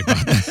 Sorry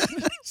about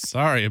that.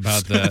 Sorry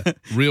about the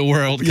real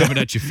world coming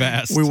at you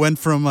fast. We went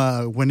from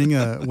winning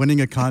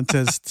a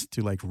contest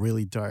to like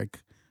really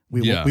dark.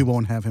 We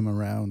won't have him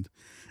around.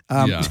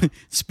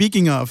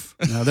 Speaking of,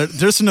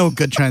 there's no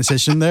good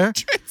transition there.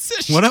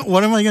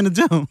 What am I gonna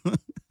do?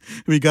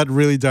 We got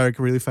really dark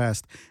really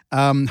fast.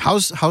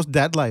 How's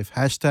Dad Life?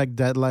 #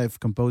 Dad Life,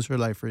 composer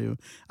life for you.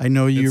 I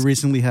know you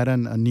recently had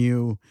a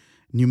new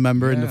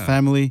member in the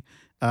family.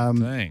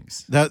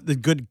 Thanks. The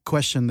good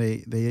question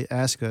they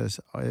ask us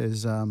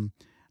is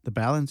the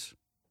balance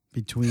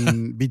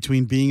between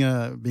being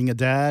a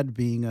dad,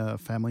 being a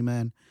family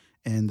man,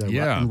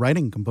 and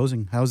writing,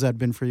 composing. How's that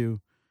been for you?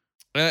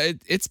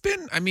 It's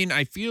been, I mean,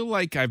 I feel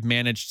like I've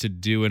managed to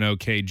do an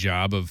okay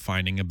job of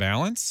finding a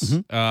balance.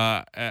 Mm-hmm.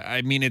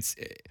 I mean,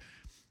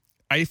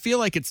 I feel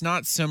like it's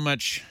not so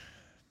much,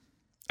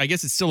 I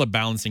guess it's still a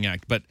balancing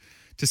act, but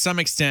to some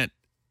extent,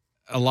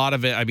 a lot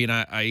of it, I mean,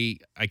 I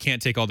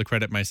can't take all the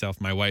credit myself.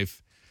 My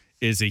wife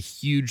is a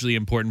hugely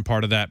important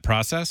part of that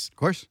process. Of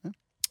course. Yeah.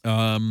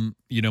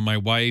 My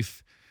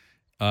wife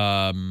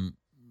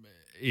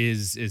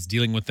is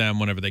dealing with them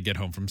whenever they get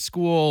home from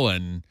school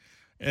and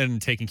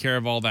taking care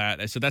of all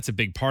that. So that's a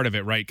big part of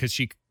it, right? Because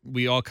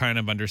we all kind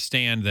of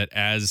understand that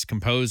as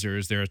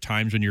composers, there are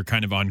times when you're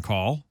kind of on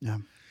call. Yeah.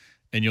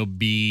 And you'll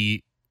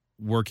be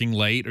working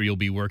late or you'll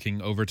be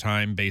working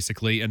overtime,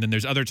 basically. And then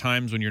there's other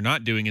times when you're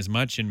not doing as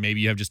much and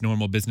maybe you have just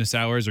normal business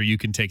hours or you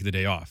can take the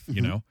day off,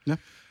 you know? Yeah.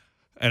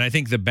 And I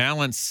think the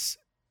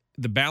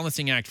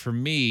balancing act for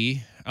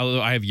me,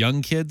 although I have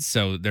young kids,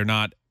 so they're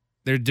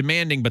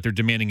demanding, but they're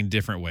demanding in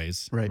different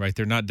ways, right?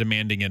 They're not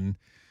demanding in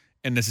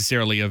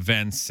necessarily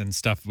events and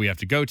stuff we have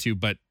to go to,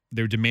 but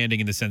they're demanding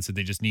in the sense that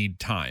they just need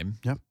time.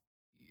 Yep.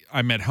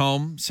 I'm at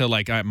home, so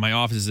like my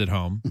office is at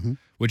home,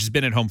 which has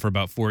been at home for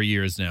about 4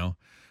 years now.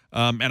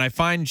 And I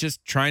find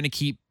just trying to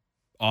keep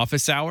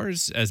office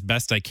hours as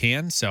best I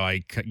can. So I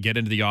get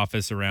into the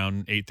office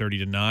around 8:30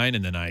 to 9,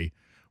 and then I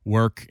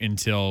work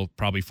until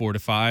probably 4 to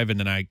 5, and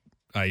then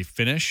I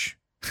finish,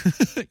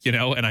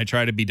 and I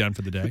try to be done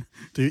for the day.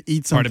 Do you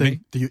eat something? Pardon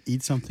me? Do you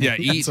eat something Yeah,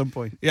 at some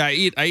point? Yeah,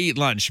 I eat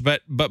lunch,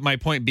 but my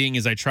point being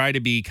is I try to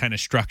be kind of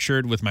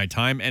structured with my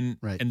time. And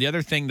Right. and the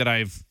other thing that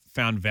I've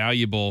found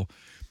valuable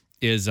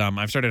is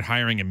I've started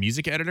hiring a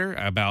music editor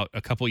about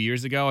a couple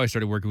years ago. I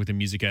started working with a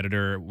music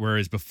editor,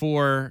 whereas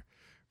before,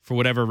 for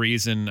whatever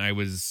reason, I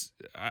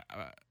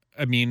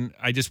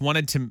just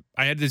wanted to.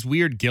 I had this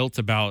weird guilt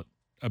about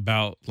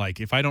like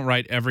if I don't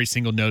write every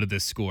single note of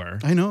this score.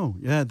 I know.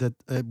 Yeah, that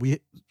a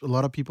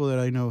lot of people that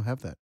I know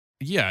have that.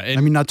 Yeah, I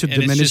mean, not to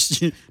and it's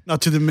diminish,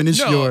 not to diminish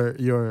No,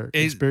 your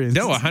experience.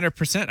 No,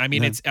 100%. I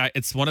mean, Yeah.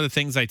 it's one of the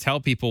things I tell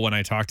people when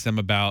I talk to them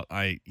about.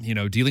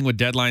 Dealing with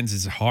deadlines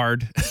is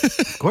hard.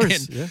 Of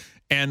course. and, Yeah.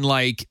 and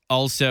like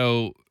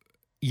also,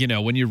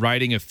 when you're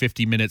writing a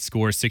 50-minute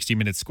score,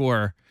 60-minute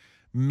score,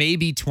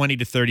 maybe 20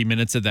 to 30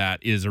 minutes of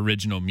that is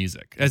original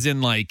music, as in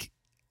like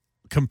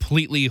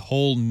completely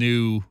whole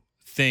new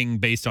thing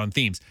based on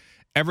themes.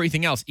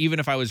 Everything else, even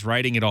if I was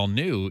writing it all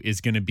new,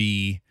 is going to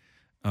be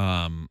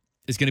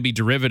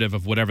derivative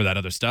of whatever that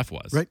other stuff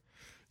was. Right.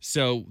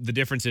 So the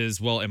difference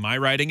is, well, am I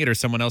writing it or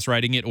someone else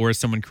writing it, or is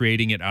someone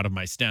creating it out of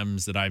my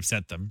stems that I've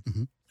sent them?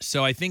 Mhm.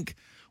 So I think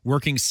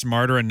working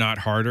smarter and not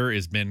harder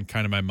has been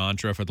kind of my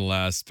mantra for the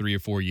last 3 or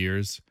 4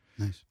 years.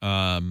 Nice.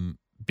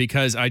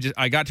 Because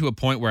I got to a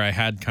point where I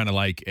had kind of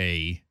like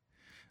I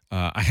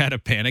had a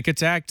panic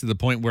attack to the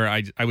point where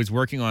I was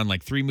working on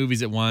like 3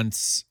 movies at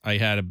once. I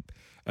had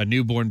a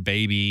newborn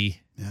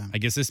baby. Yeah. I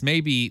guess this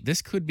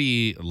could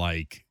be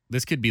like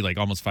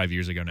almost 5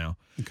 years ago now.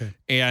 Okay.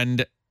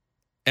 And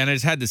I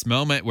just had this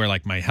moment where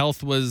like my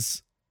health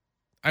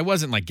I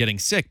wasn't like getting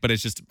sick, but I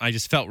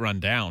just felt run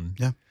down.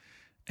 Yeah.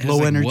 And Low it's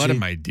like, energy. What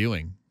am I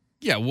doing?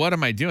 Yeah, what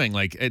am I doing?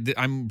 Like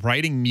I'm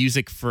writing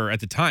music at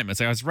the time. It's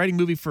like I was writing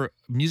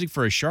music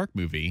for a shark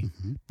movie,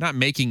 Mhm. not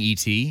making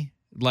E.T.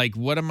 Like,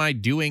 what am I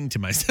doing to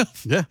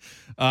myself? Yeah.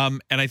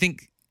 And I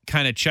think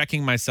kind of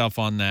checking myself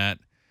on that,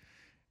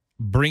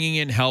 bringing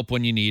in help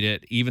when you need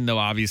it, even though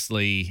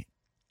obviously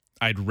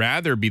I'd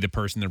rather be the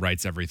person that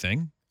writes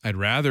everything. I'd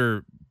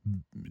rather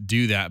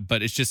do that,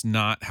 but it's just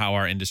not how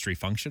our industry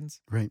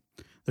functions. Right.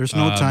 There's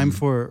no time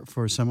for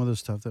some of the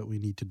stuff that we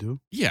need to do.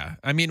 Yeah.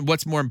 I mean,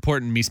 what's more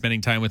important, me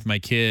spending time with my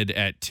kid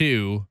at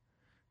 2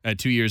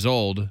 years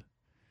old,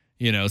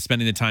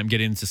 spending the time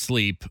getting to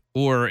sleep,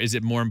 or is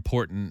it more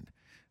important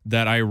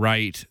that I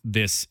write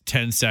this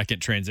 10-second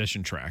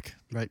transition track?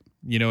 Right.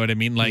 You know what I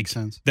mean? Like Makes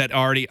sense. that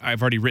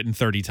I've already written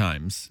 30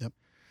 times. Yep.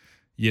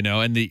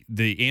 And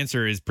the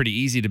answer is pretty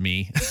easy to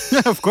me.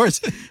 Yeah, of course.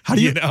 How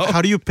do you You know?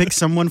 how do you pick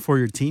someone for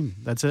your team?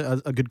 That's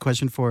a good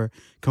question for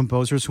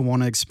composers who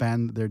want to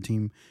expand their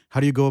team. How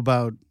do you go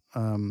about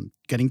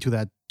getting to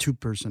that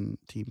 2-person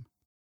team?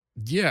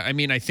 Yeah, I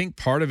mean, I think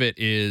part of it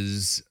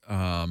is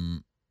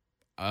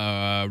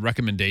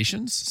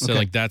recommendations. So Okay.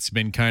 like that's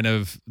been kind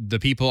of the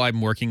people I'm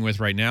working with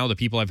right now, the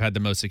people I've had the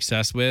most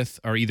success with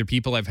are either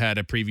people I've had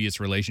a previous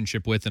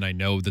relationship with and I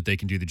know that they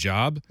can do the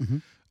job.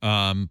 Mhm.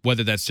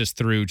 Whether that's just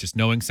through just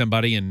knowing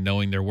somebody and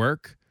knowing their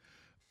work,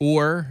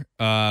 or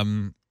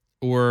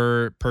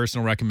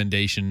personal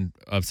recommendation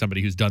of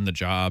somebody who's done the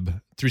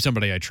job through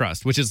somebody I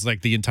trust, which is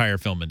like the entire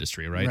film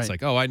industry, right? It's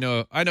Right. like, oh, I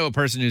know a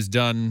person who's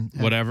done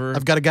whatever.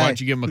 I've got a guy. Why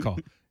don't you give him a call?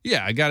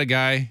 Yeah, I got a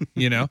guy,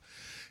 Yeah.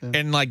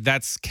 And like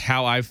that's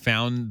how I've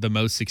found the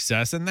most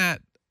success in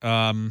that.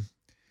 I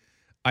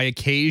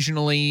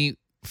occasionally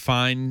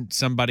find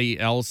somebody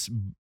else,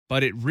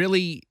 but it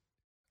really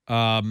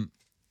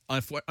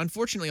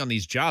unfortunately on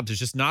these jobs there's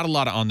just not a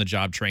lot of on the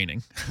job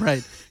training.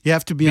 Right. You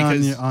have to be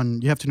Because-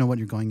 you have to know what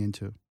you're going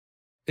into.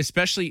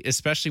 especially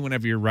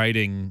whenever you're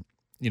writing,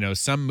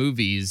 some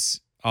movies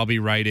I'll be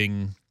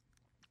writing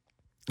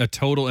a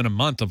total in a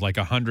month of like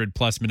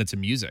 100+ minutes of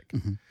music.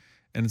 Mhm.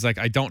 And it's like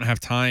I don't have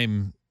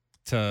time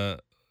to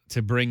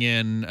bring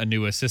in a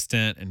new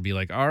assistant and be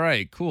like, all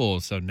right, cool,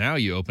 so now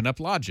you open up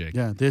Logic.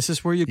 Yeah, this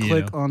is where you You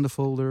click know. on the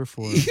folder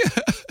for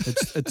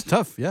it's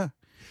tough, yeah.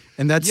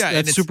 And that's Yeah, and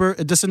it's- super,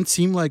 it doesn't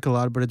seem like a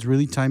lot, but it's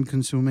really time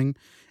consuming,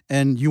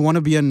 and you want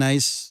to be a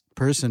nice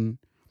person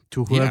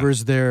to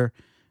whoever's there.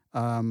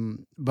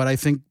 But I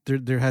think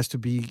there has to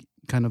be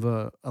kind of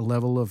a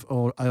level of,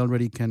 oh, I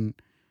already can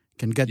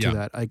get Yeah. to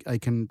that. I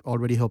can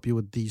already help you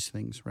with these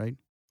things, right?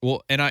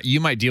 Well, and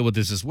you might deal with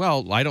this as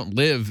well. I don't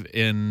live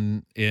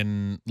in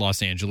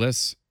Los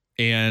Angeles,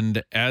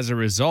 and as a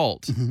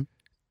result, Mhm.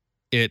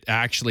 it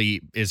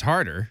actually is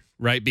harder,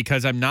 right?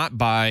 Because I'm not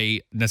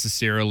by a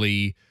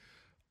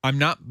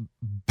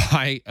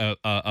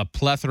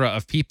plethora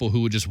of people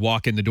who would just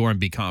walk in the door and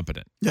be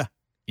competent. Yeah.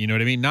 You know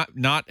what I mean?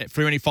 Not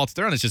for any fault of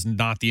their own. It's just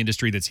not the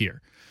industry that's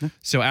here. Yeah.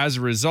 So as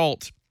a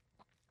result,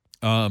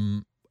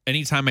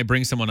 anytime I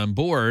bring someone on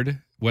board,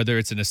 whether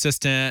it's an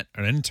assistant,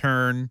 an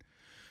intern,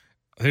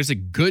 there's a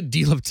good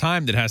deal of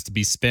time that has to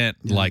be spent.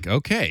 Yeah. Like,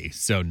 okay,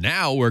 so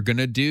now we're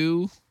gonna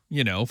do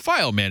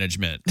file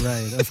management.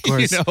 Right, of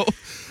course.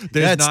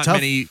 There's it's not tough.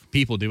 many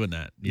people doing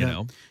that, you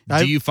know.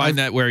 I've- Do you find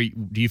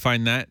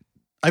that?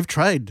 I've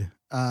tried.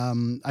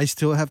 I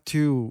still have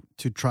to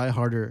try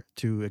harder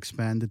to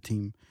expand the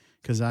team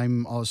because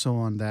I'm also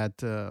on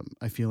that.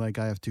 I feel like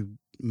I have to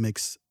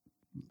mix,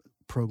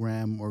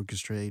 program,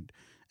 orchestrate,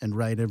 and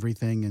write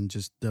everything and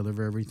just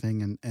deliver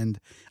everything. And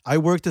I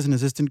worked as an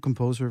assistant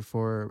composer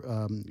for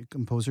a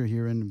composer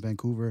here in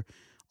Vancouver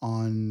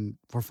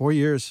for 4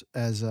 years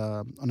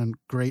on a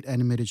great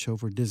animated show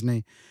for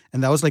Disney,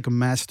 and that was like a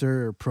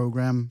master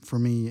program for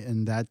me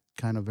in that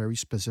kind of very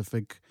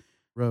specific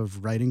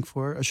of writing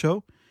for a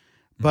show.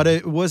 But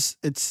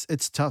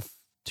it's tough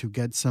to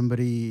get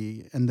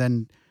somebody, and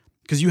then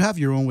because you have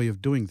your own way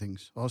of doing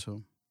things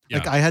also. Yeah.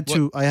 Like I had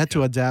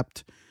to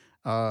adapt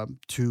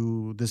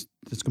to this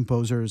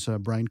composer's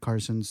Brian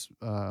Carson's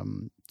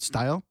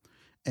style,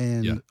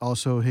 and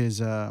also his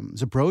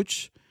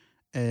approach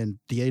and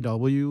the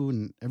AW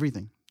and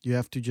everything. You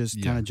have to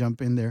just kind of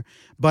jump in there.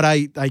 But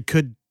I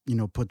could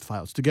put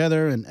files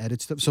together and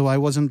edit stuff, so I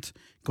wasn't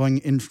going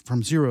in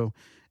from zero.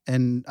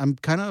 And I'm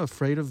kind of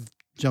afraid of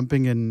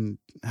jumping and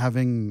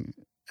having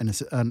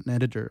an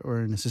editor or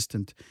an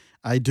assistant.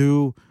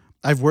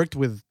 I've worked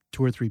with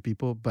 2 or 3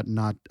 people, but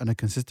not on a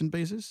consistent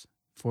basis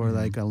for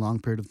like a long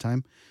period of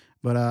time.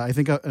 But I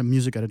think a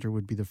music editor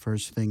would be the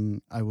first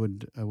thing I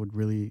would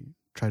really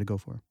try to go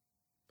for.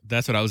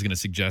 That's what I was going to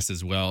suggest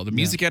as well. The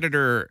music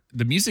editor,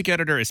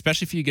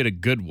 especially if you get a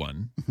good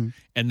one,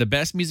 and the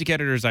best music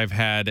editors I've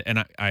had, and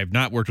I have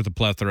not worked with a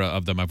plethora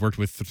of them. I've worked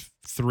with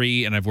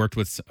 3, and I've worked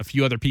with a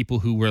few other people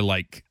who were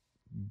like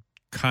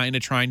kind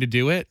of trying to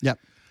do it. Yep.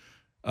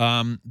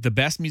 The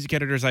best music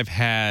editors I've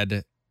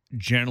had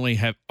generally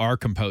are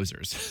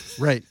composers.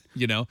 Right.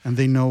 And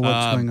they know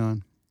what's going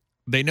on.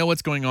 They know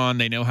what's going on.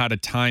 They know how to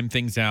time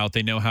things out.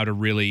 They know how to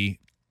really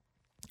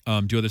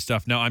do other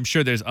stuff. Now, I'm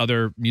sure there's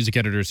other music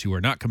editors who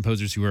are not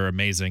composers who are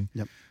amazing.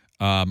 Yep.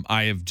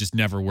 I have just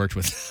never worked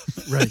with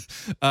them.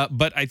 Right.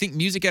 But I think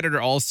music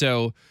editor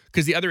also,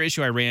 because the other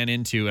issue I ran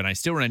into, and I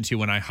still run into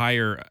when I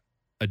hire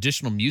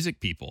additional music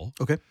people,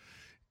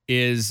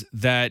 is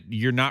that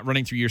you're not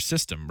running through your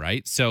system,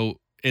 right? So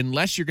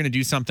unless you're going to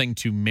do something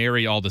to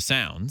marry all the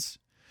sounds,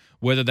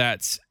 whether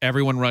that's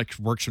everyone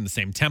works from the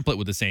same template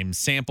with the same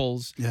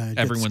samples,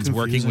 everyone's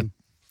working with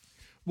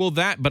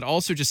but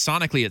also just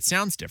sonically it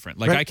sounds different.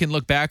 Like I can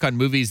look back on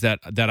movies that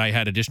I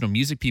had additional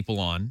music people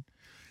on,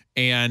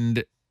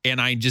 and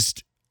it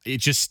just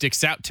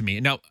sticks out to me.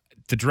 Now,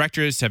 the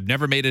directors have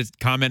never made a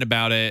comment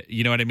about it.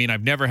 You know what I mean?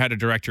 I've never had a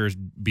director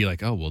be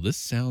like, "Oh, well, this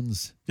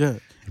sounds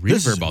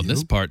reverb on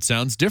this part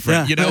sounds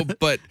different."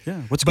 But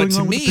what's going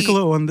on with the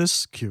piccolo on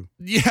this cue?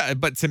 Yeah,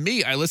 but to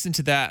me, I listened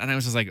to that and I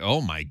was just like,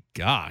 "Oh my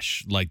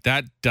gosh!" Like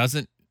that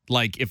doesn't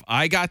if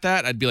I got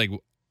that, I'd be like,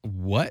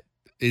 "What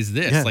is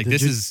this?"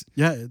 This is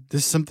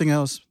something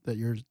else that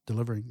you're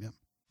delivering.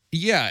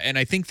 Yeah, and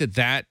I think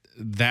that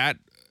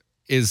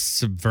is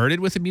subverted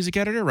with a music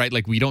editor, right?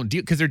 Like we don't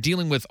deal because they're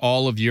dealing with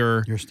all of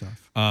your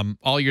stuff,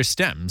 all your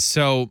stems.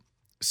 So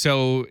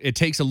it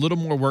takes a little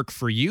more work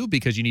for you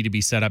because you need to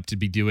be set up to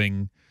be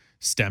doing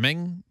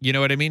stemming. You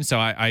know what I mean? So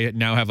I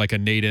now have like a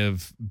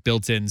native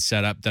built-in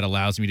setup that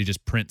allows me to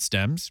just print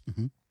stems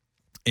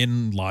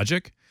in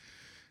Logic.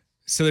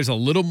 So there's a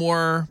little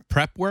more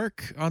prep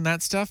work on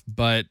that stuff,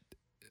 but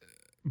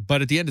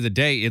at the end of the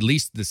day, at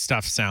least the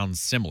stuff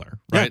sounds similar,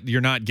 right? Yeah. You're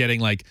not getting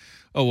like,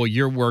 oh, well,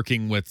 you're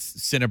working with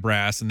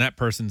Cinebrass and that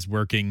person's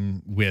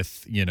working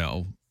with,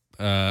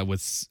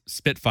 with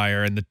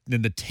Spitfire, and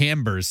then the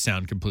timbres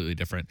sound completely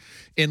different.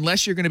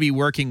 Unless you're going to be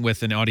working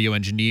with an audio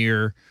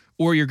engineer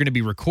or you're going to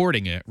be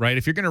recording it, right?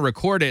 If you're going to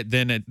record it,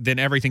 then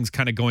everything's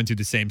kind of going through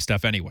the same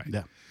stuff anyway.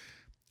 Yeah.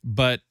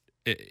 But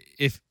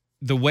if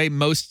the way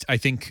most, I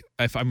think,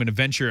 if I'm going to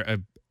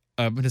venture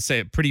I'm going to say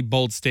a pretty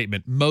bold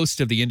statement,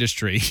 most of the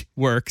industry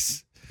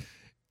works,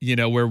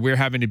 where we're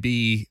having to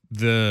be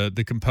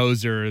the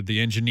composer,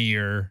 the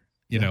engineer,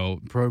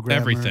 programmer,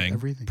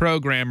 everything.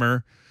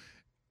 Programmer.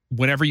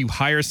 Whenever you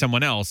hire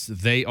someone else,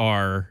 they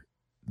are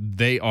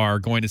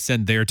going to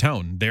send their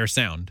tone, their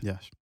sound.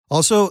 Yes.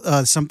 Also,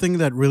 something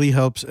that really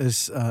helps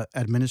is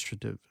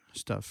administrative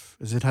stuff.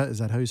 Is that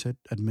how you said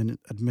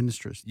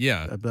administrators?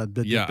 Yeah.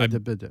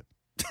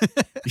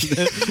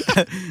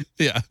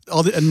 Yeah,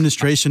 all the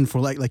administration for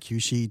like cue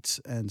sheets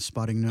and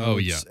spotting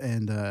notes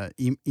and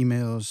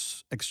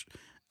emails,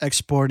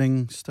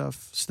 exporting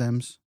stuff,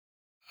 stems.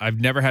 I've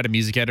never had a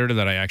music editor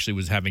that I actually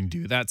was having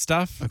do that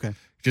stuff. Okay.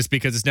 Just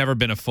because it's never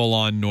been a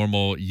full-on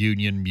normal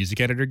union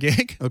music editor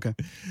gig. Okay.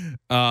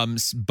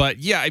 But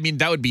yeah, I mean,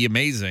 that would be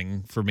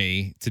amazing for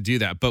me to do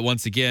that. But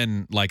once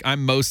again, like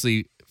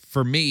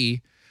for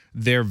me,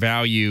 their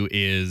value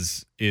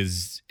is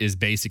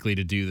basically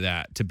to do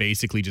that, to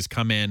basically just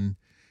come in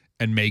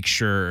and make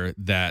sure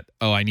that,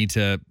 I need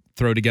to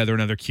throw together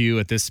another cue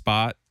at this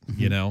spot,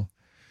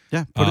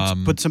 Yeah,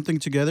 put something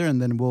together and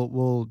then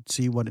we'll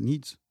see what it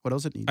needs. What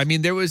else it needs. I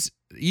mean, there was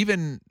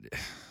even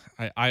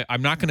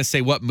I'm not going to say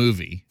what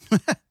movie,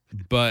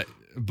 but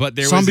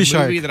there was a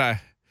movie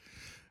that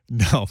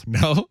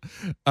No.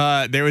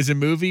 There was a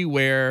movie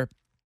where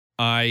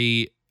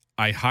it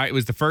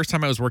was the first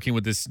time I was working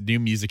with this new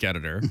music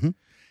editor,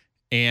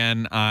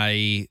 and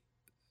I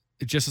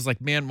just was like,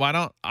 man,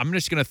 I'm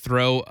just gonna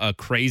throw a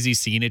crazy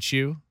scene at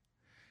you,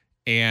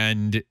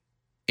 and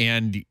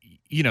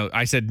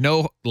I said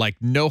no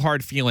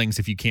hard feelings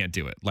if you can't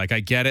do it. Like, I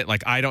get it.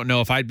 Like, I don't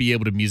know if I'd be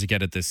able to music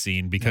edit this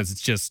scene because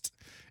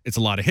it's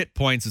a lot of hit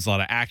points, it's a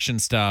lot of action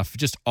stuff,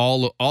 just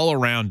all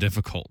around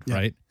difficult,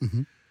 right?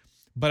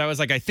 But I was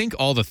like, I think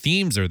all the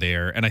themes are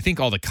there, and I think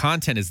all the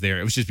content is there.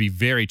 It would just be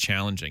very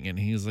challenging. And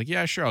he was like,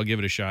 yeah, sure, I'll give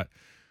it a shot.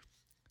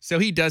 So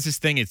he does his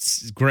thing.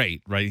 It's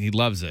great, right? He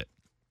loves it.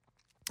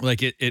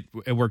 Like, it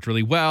worked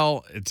really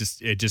well. It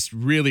just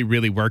really,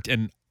 really worked.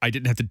 And I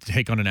didn't have to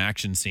take on an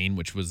action scene,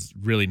 which was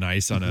really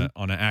nice on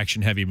an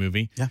action heavy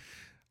movie. Yeah.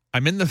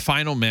 I'm in the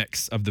final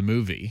mix of the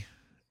movie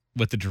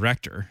with the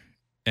director,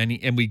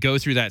 and we go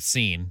through that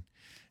scene.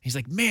 He's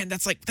like, man,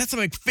 that's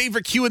my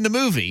favorite cue in the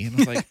movie. And I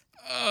was like,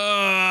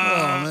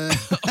 oh,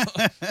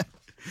 man.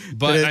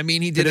 But I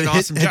mean, he did an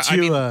awesome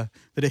job.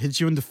 Did it hit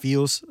you in the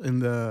feels, in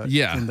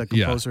the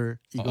composer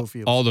ego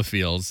feels? All the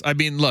feels. I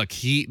mean, look,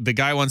 the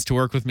guy wants to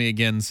work with me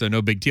again, so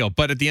no big deal.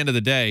 But at the end of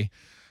the day,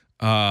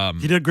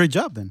 he did a great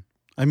job then.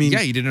 I mean, yeah,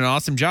 he did an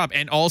awesome job.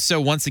 And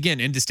also, once again,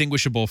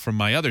 indistinguishable from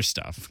my other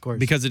stuff. Of course.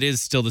 Because it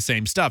is still the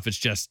same stuff. It's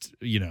just,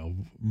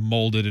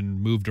 molded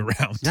and moved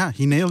around. Yeah,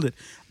 he nailed it.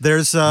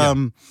 There's,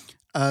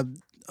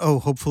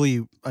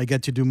 hopefully I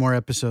get to do more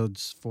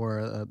episodes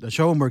for the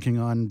show I'm working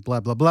on,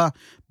 blah, blah, blah.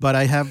 But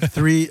I have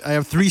three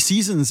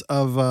seasons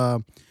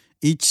of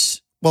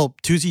each,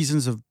 2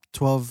 seasons of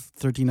 12,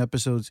 13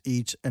 episodes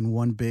each and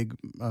one big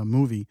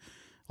movie.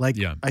 Like,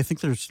 I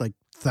think there's like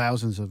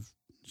thousands of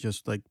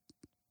just like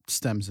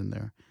stems in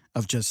there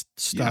of just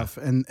stuff.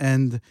 And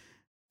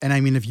I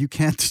mean, if you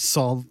can't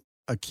solve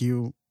a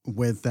cue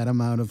with that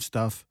amount of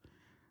stuff,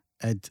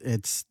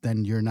 it's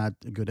then you're not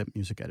good at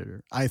music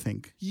editor, I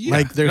think. Yeah,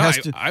 like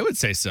I would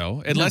say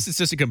so, unless it's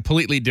just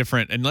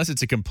unless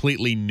it's a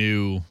completely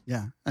new.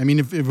 Yeah, I mean,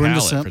 if we're in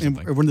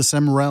the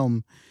same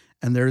realm,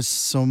 and there's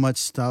so much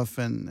stuff,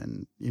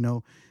 and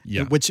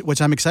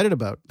which I'm excited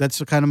about.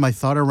 That's kind of my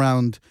thought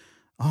around.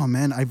 Oh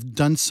man, I've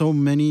done so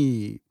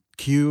many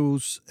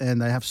cues,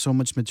 and I have so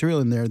much material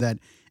in there that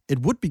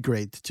it would be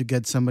great to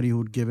get somebody who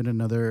would give it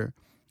another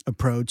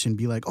approach and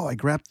be like, oh, I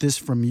grabbed this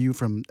from you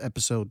from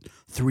episode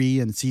 3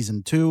 and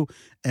season 2,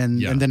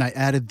 and then I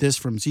added this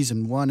from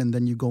season 1, and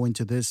then you go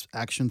into this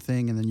action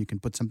thing, and then you can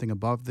put something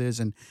above this,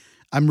 and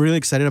I'm really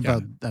excited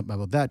about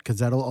that because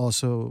that'll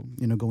also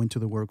go into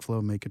the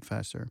workflow, make it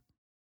faster.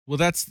 Well,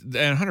 that's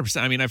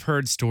 100%. I mean, I've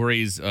heard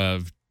stories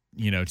of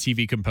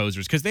TV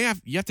composers because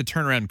you have to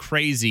turn around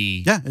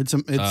crazy. Yeah, it's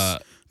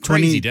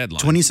crazy deadline,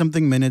 20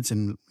 something minutes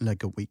in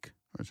like a week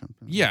or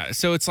something. Yeah,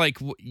 so it's like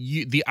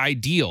the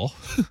ideal,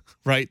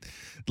 right?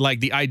 Like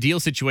the ideal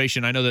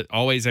situation. I know that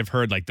always I've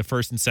heard like the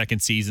first and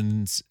second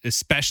seasons,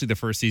 especially the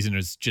first season,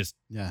 is just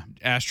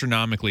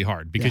astronomically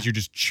hard because you're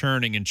just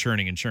churning and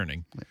churning and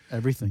churning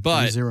everything,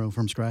 but from zero,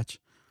 from scratch.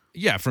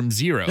 Yeah, from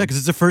zero. Yeah, because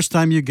it's the first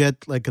time you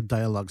get like a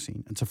dialogue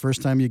scene. It's the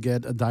first time you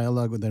get a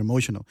dialogue with an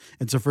emotional.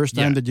 It's the first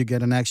time that you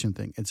get an action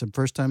thing. It's the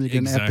first time you get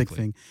an epic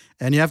thing.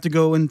 And you have to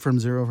go in from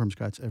zero, from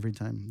scratch every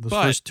time. Those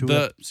first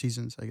 2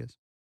 seasons, I guess.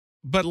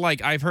 But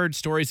like I've heard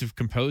stories of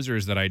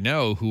composers that I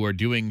know who are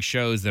doing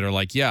shows that are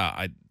like,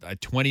 a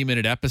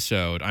 20-minute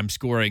episode, I'm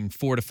scoring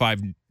 4 to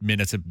 5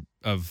 minutes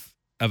of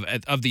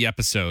the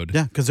episode.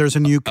 Yeah, because there's a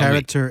new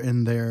character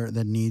in there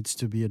that needs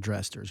to be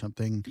addressed or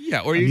something. Yeah,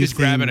 or you're just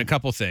grabbing a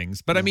couple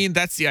things. But I mean,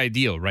 that's the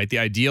ideal, right? The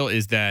ideal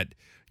is that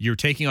you're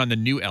taking on the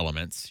new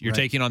elements. You're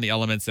taking on the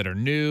elements that are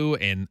new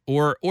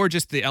or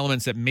just the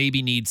elements that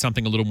maybe need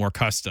something a little more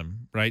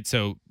custom, right?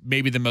 So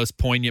maybe the most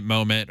poignant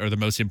moment or the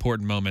most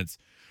important moments.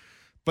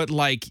 But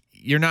like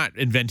you're not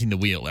inventing the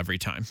wheel every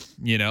time,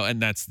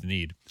 and that's the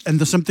need. And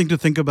the something to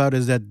think about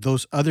is that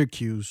those other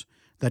cues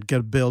that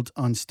get built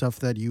on stuff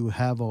that you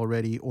have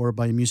already or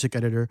by a music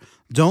editor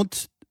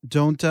don't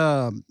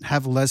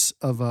have less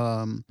of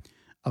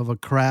a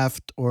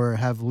craft or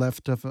have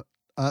left of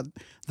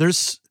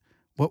there's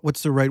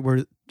what's the right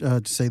word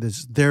to say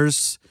this?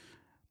 There's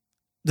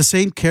the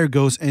same care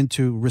goes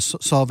into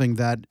solving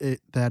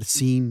that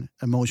scene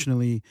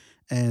emotionally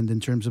and in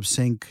terms of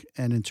sync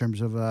and in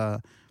terms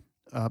of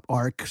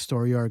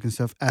story arc and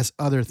stuff as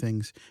other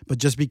things. But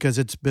just because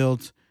it's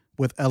built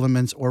with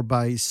elements or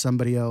by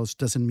somebody else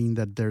doesn't mean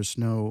that there's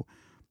no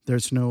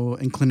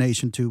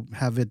inclination to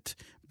have it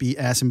be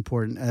as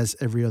important as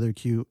every other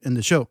cue in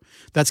the show.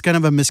 That's kind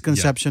of a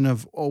misconception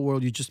of,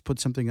 you just put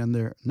something on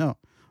there. No,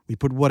 we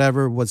put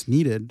whatever was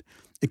needed.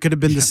 It could have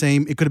been the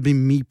same. It could have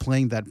been me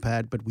playing that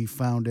pad, but we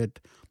found it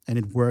and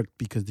it worked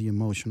because the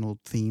emotional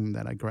theme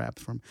that I grabbed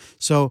from.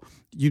 So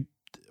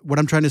what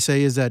I'm trying to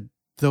say is that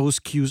those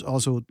cues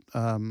also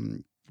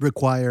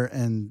require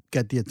and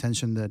get the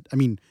attention that,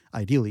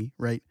 ideally,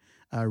 right?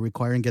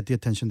 Require and get the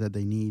attention that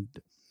they need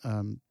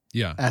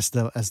as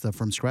the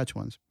from scratch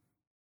ones.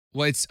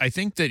 Well, I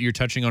think that you're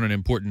touching on an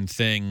important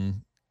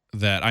thing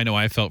that I know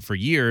I felt for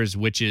years,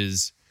 which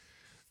is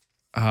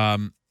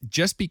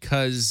just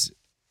because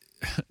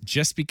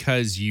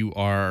you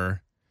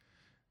are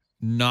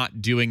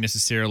not doing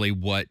necessarily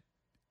what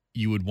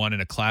you would want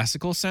in a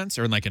classical sense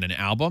or like in an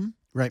album,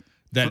 Right.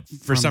 that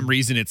for some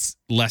reason it's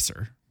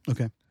lesser.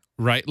 Okay.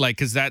 Right? Like,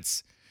 because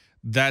that's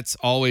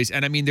always,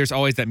 and I mean, there's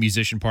always that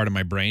musician part of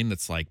my brain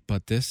that's like,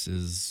 but this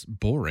is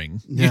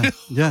boring. Yeah. You know?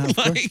 Yeah. Of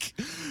course. Like,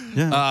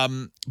 Yeah.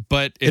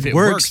 but if it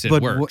works, it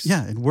works.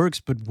 It works.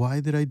 But why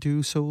did I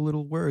do so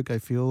little work? I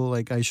feel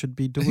like I should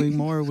be doing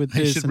more with I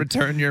this. should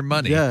return your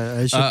money. Yeah,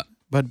 I should.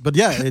 But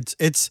yeah,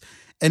 it's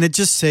and it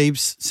just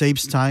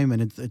saves time,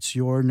 and it's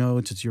your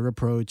notes, it's your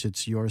approach,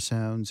 it's your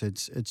sounds.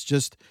 It's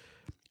just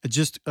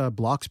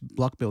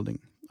block building.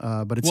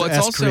 But it's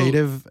as also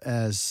creative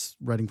as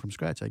writing from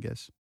scratch, I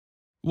guess.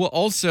 Well,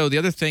 also the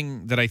other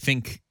thing that I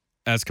think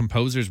as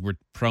composers we're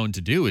prone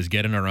to do is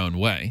get in our own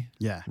way.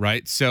 Yeah.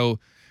 Right. So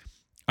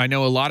I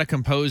know a lot of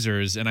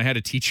composers, and I had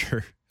a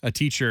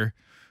teacher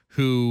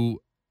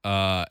who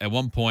at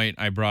one point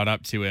I brought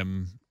up to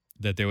him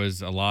that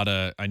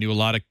I knew a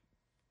lot of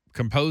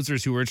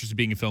composers who were interested in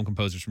being film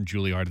composers from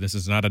Juilliard. This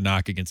is not a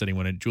knock against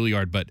anyone at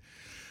Juilliard, but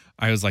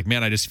I was like,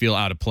 man, I just feel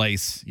out of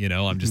place. You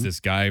know, I'm just this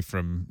guy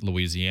from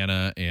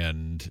Louisiana,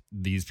 and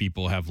these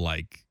people have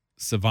like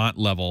savant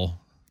level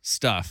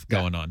stuff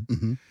going on.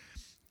 Mm-hmm.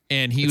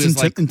 And he it's was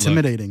like,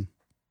 intimidating.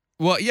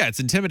 Well, yeah, it's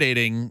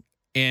intimidating.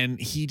 And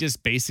he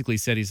just basically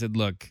said,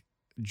 look,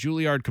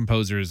 Juilliard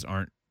composers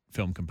aren't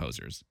film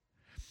composers.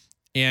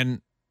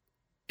 And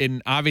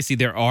obviously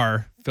there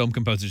are film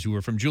composers who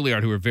are from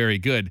Juilliard who are very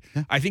good.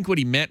 Yeah. I think what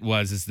he meant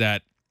is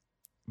that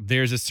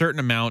there's a certain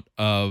amount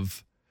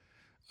of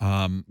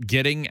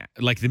getting,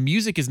 like, the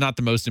music is not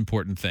the most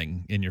important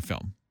thing in your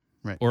film,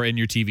 right, or in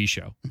your TV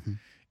show. Mm-hmm.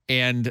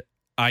 And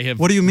I have.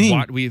 What do you mean?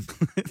 What do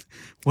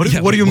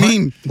you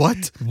mean?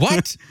 What?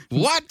 What?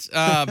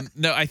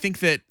 No, I think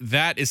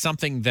that is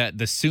something that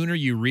the sooner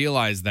you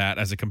realize that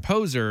as a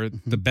composer,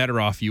 the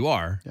better off you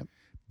are. Yep.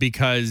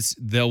 Because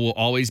there will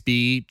always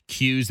be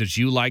cues that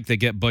you like that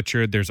get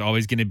butchered. There's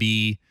always going to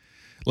be,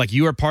 like,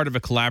 you are part of a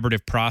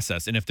collaborative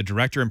process. And if the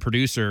director and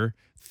producer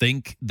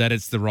think that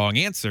it's the wrong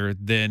answer,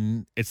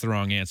 then it's the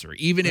wrong answer,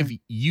 even if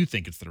you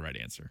think it's the right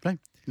answer. Right.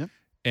 Yep.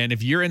 And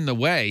if you're in the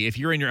way, if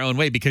you're in your own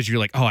way because you're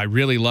like, oh, I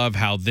really love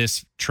how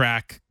this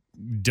track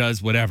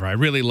does whatever. I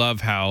really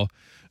love how,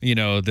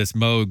 this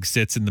Moog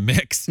sits in the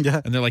mix.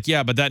 Yeah. And they're like,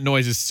 yeah, but that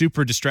noise is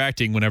super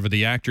distracting whenever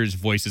the actor's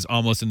voice is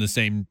almost in the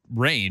same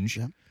range.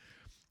 Yeah.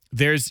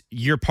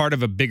 You're part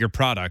of a bigger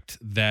product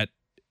that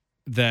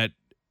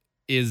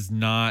is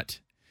not,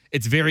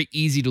 it's very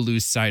easy to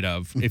lose sight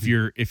of if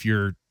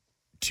you're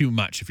too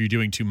much, if you're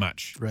doing too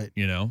much. Right.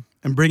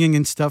 And bringing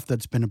in stuff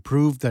that's been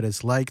approved, that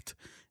is liked,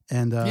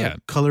 and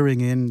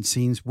coloring in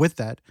scenes with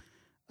that.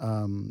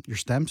 Your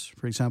stems,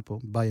 for example,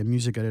 by a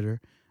music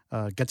editor,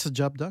 gets the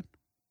job done,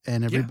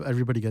 and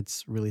everybody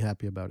gets really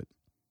happy about it.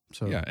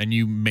 So and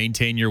you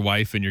maintain your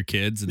wife and your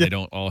kids, and they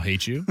don't all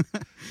hate you.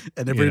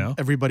 And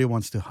everybody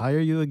wants to hire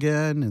you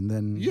again, and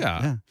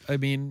then I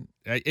mean,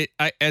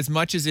 as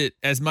much as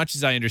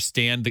I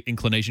understand the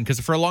inclination, because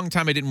for a long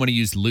time I didn't want to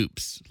use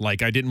loops,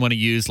 like I didn't want to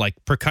use like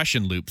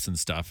percussion loops and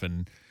stuff,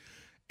 and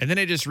then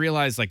I just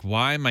realized, like,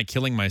 why am I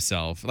killing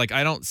myself? Like,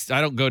 I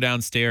don't go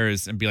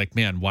downstairs and be like,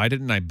 man, why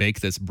didn't I bake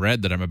this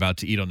bread that I'm about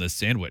to eat on this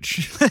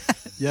sandwich?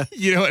 Yeah.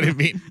 You know what I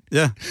mean?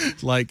 Yeah.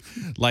 Like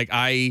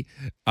I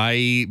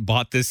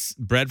bought this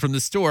bread from the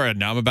store and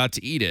now I'm about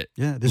to eat it.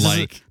 Yeah. This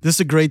is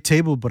a great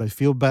table, but I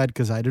feel bad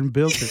because I didn't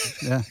build it.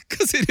 Yeah.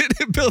 Because he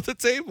didn't build the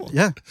table.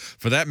 Yeah.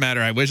 For that matter,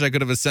 I wish I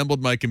could have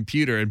assembled my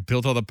computer and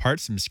built all the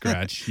parts from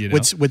scratch.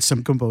 Which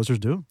some composers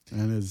do.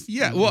 And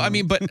I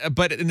mean,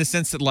 but in the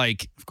sense that,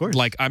 like, of course,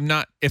 like, I'm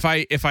not, if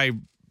I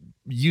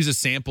use a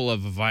sample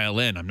of a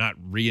violin, I'm not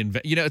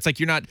it's like,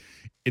 you're not,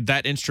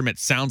 that instrument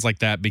sounds like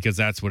that because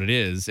that's what it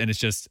is. And it's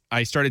just,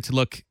 I started to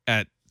look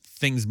at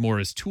things more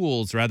as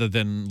tools rather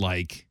than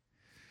like,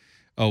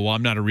 oh, well,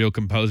 I'm not a real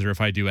composer if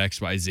I do X,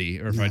 Y,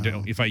 Z, or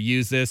if I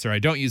use this or I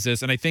don't use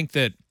this. And I think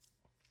that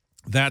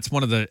that's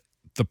one of the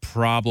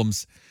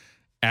problems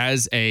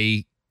as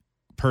a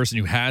person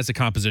who has a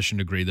composition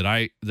degree that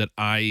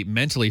I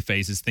mentally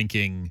face, is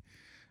thinking,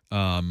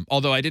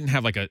 although I didn't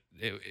have like a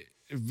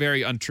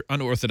very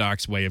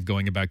unorthodox way of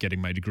going about getting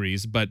my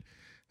degrees, but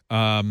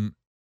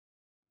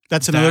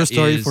that's another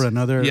story for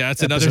another. Yeah,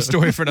 it's another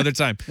story for another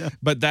time. Yeah.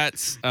 But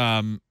that's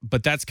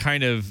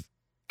kind of,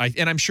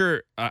 and I'm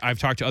sure I've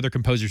talked to other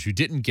composers who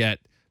didn't get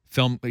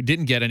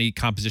any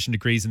composition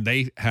degrees, and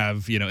they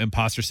have,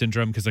 imposter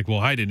syndrome because, like, well,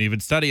 I didn't even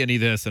study any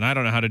of this, and I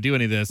don't know how to do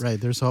any of this.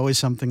 Right. There's always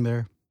something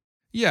there.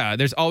 Yeah,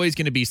 there's always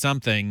going to be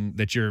something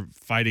that you're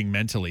fighting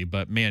mentally,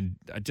 but man,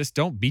 just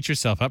don't beat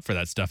yourself up for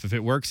that stuff. If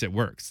it works, it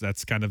works.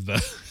 That's kind of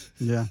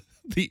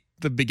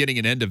the beginning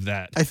and end of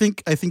that. I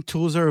think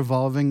tools are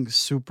evolving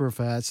super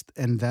fast,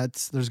 and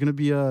there's going to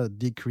be a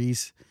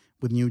decrease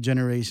with new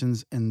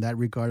generations in that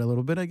regard a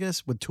little bit, I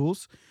guess, with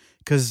tools,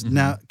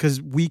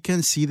 because we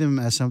can see them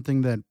as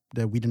something that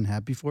we didn't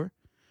have before.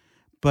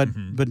 But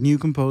new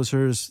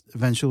composers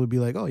eventually will be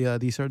like, oh yeah,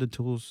 these are the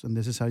tools, and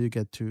this is how you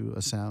get to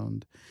a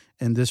sound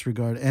in this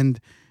regard. And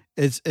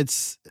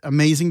it's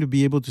amazing to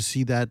be able to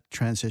see that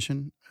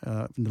transition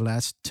in the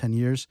last 10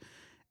 years.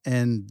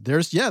 And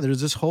there's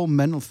this whole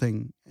mental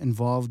thing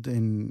involved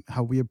in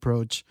how we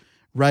approach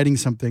writing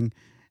something.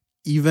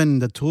 Even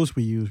the tools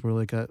we use, we're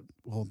like,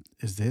 well,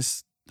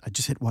 I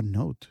just hit one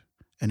note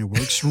and it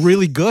works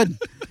really good.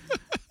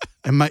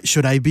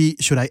 Should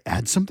I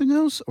add something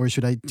else, or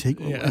should I take?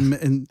 Yeah.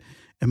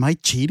 Am I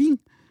cheating?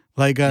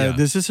 Like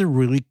this is a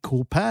really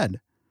cool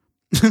pad,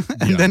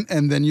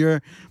 and then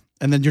your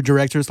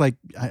director's like,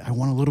 I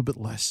want a little bit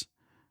less.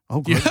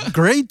 Oh,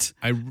 great!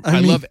 I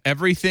love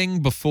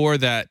everything before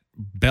that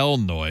bell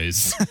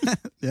noise.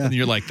 Yeah. And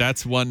you're like,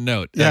 that's one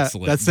note. Yeah,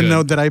 Excellent. that's the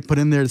note that I put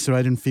in there so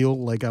I didn't feel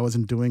like I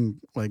wasn't doing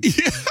like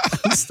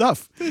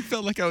stuff. It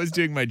felt like I was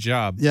doing my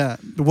job. Yeah.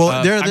 Well,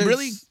 I'm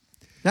really.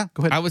 Yeah,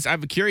 go ahead.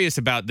 I'm curious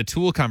about the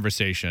tool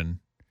conversation.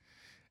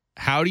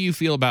 How do you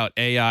feel about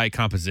AI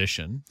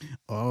composition?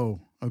 Oh,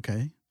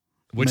 okay.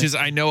 Which is,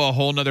 I know, a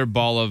whole nother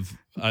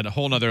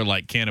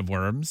like can of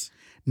worms.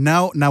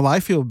 Now I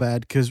feel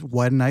bad because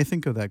why didn't I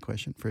think of that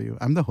question for you?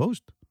 I'm the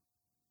host.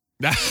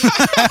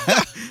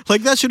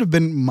 Like that should have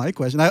been my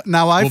question.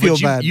 Now I feel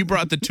bad. You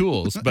brought the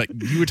tools, but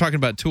you were talking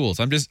about tools.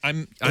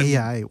 I'm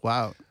AI.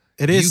 Wow.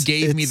 It is.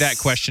 You gave me that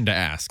question to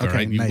ask. Okay, all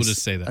right, nice. We'll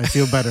just say that. I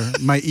feel better.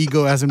 My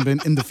ego hasn't been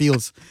in the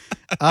fields.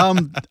 I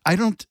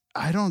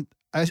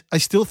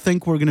still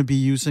think we're gonna be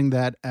using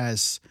that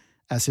as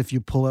if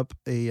you pull up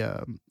a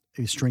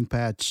string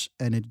patch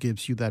and it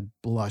gives you that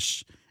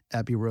blush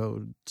Abbey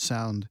Road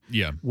sound.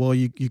 Yeah. Well,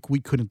 we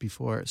couldn't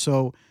before.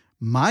 So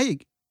my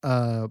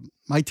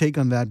take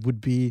on that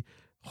would be,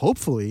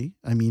 hopefully,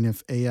 I mean,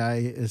 if AI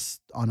is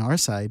on our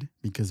side,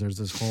 because there's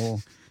this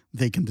whole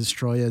they can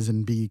destroy us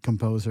and be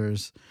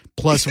composers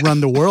plus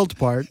run the world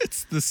part.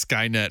 It's the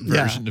Skynet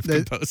version of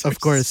composers. Of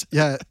course,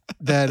 yeah.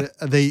 That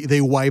they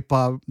wipe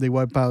out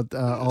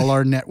all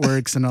our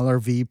networks and all our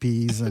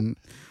VPs, and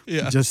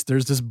just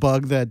there's this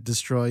bug that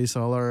destroys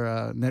all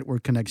our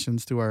network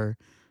connections to our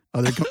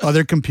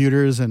other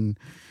computers, and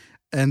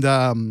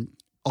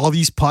all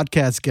these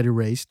podcasts get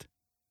erased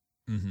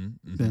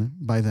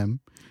by them.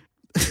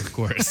 Of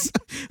course.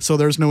 So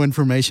there's no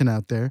information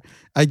out there.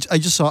 I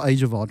just saw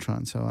Age of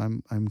Ultron, so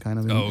I'm kind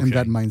of in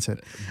that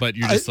mindset. But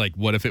you're just like,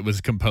 what if it was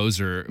a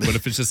composer? What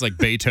if it's just like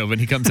Beethoven?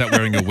 He comes out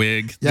wearing a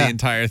wig, the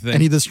entire thing,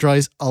 and he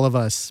destroys all of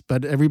us,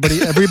 but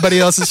everybody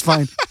else is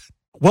fine.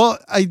 Well,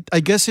 I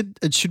guess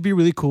it should be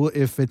really cool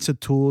if it's a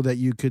tool that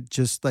you could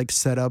just like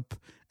set up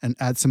and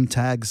add some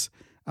tags,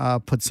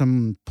 put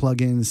some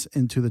plugins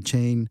into the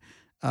chain,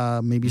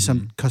 maybe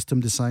some custom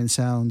design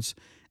sounds,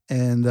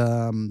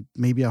 and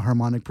maybe a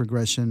harmonic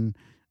progression,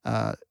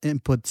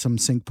 input some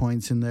sync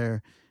points in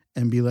there,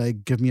 and be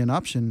like, give me an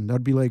option. That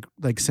would be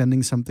like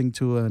sending something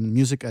to a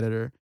music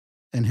editor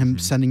and him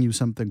sending you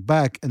something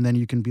back, and then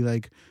you can be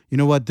like, you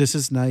know what, this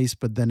is nice,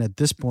 but then at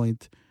this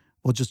point,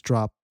 we'll just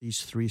drop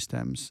these 3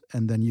 stems,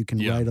 and then you can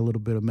write a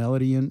little bit of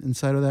melody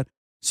inside of that.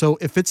 So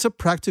if it's a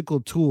practical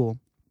tool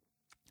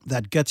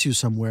that gets you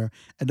somewhere,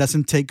 it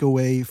doesn't take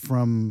away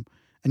from,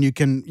 and you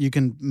can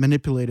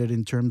manipulate it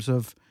in terms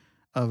of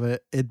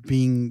it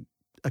being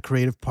a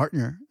creative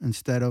partner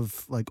instead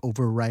of like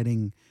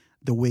overriding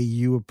the way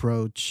you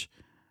approach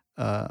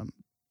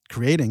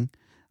creating,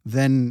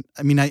 then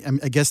I mean I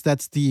guess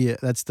that's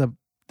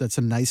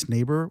a nice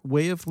neighbor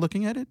way of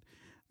looking at it.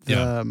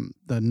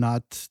 The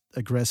not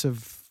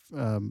aggressive,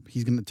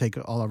 he's going to take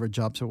all of our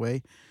jobs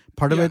away.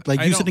 Part of it,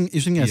 like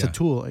using it as a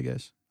tool, I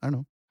guess. I don't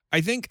know.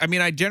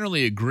 I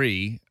generally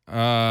agree.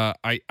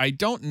 I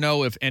don't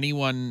know if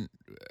anyone,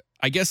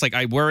 I guess like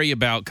I worry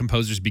about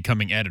composers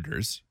becoming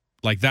editors.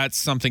 Like that's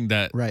something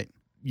that,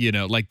 you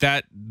know, like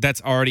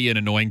that's already an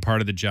annoying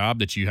part of the job,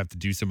 that you have to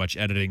do so much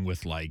editing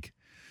with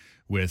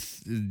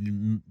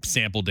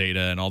sample data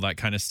and all that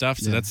kind of stuff.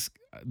 So that's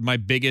my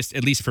biggest,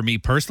 at least for me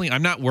personally,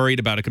 I'm not worried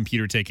about a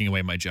computer taking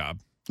away my job.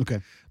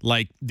 Okay.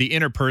 Like the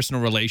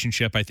interpersonal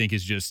relationship, I think,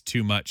 is just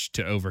too much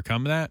to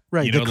overcome that.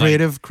 Right. You the know,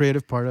 creative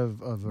part of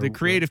the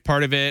creative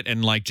part of it,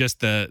 and like just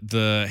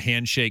the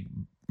handshake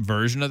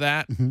version of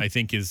that, I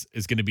think is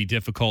going to be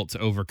difficult to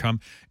overcome.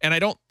 And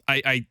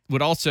I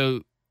would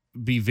also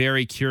be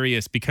very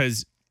curious,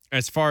 because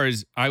as far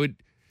as I'm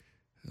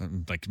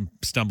like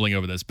stumbling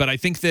over this, but I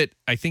think that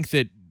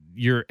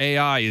your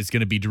AI is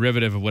going to be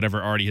derivative of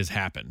whatever already has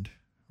happened,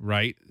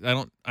 right? I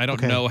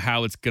don't know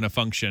how it's going to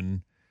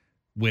function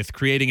with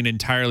creating an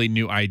entirely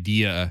new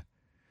idea.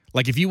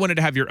 Like if you wanted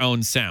to have your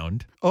own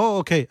sound. Oh,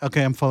 okay.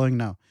 Okay, I'm following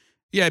now.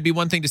 Yeah, it'd be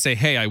one thing to say,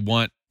 hey, I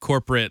want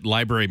corporate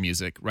library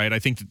music, right? I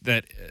think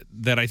that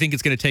I think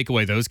it's going to take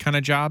away those kind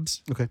of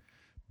jobs. Okay.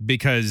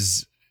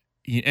 Because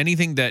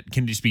anything that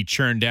can just be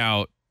churned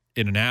out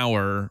in an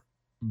hour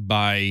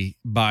by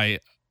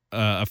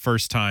a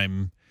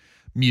first-time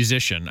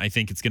musician, I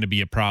think it's going to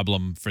be a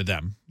problem for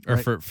them, or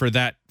for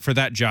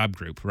that job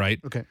group, right?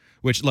 Okay.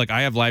 Which, look,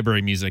 I have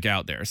library music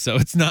out there, so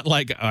it's not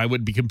like I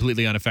would be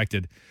completely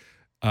unaffected.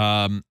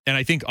 And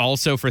I think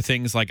also for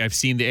things like I've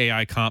seen the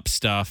AI comp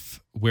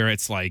stuff where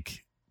it's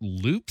like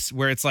loops,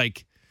 where it's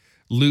like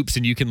loops,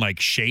 and you can like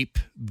shape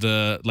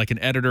like an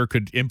editor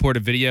could import a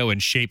video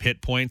and shape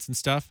hit points and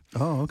stuff.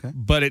 Oh, okay.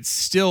 But it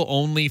still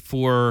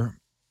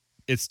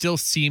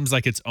seems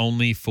like it's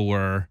only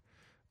for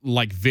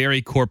like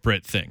very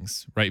corporate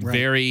things, right?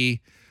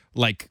 Very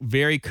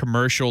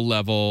commercial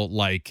level.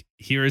 Like,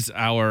 here's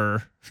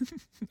our,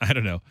 I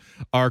don't know,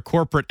 our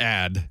corporate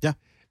ad. Yeah.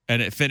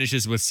 And it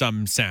finishes with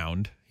some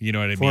sound. You know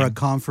what I mean? For a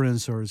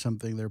conference or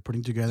something, they're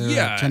putting together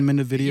a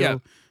 10-minute video. Yeah.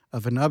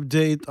 Of an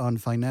update on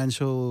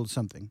financial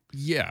something.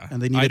 Yeah.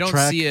 And they need a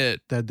track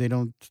that they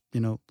don't,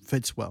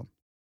 fits well.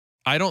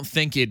 I don't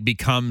think it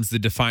becomes the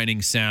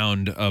defining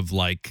sound of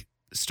like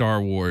Star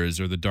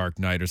Wars or The Dark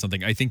Knight or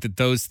something. I think that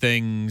those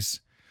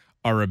things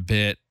are a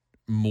bit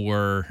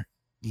more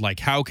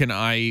like, how can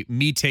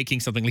me taking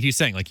something like you're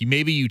saying, like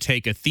maybe you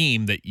take a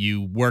theme that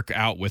you work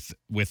out with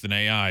an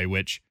AI,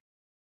 which,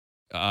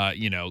 I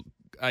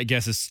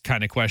guess is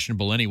kind of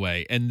questionable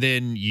anyway. And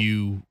then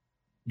you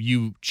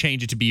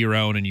change it to be your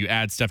own and you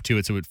add stuff to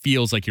it so it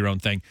feels like your own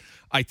thing.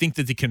 I think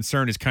that the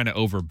concern is kind of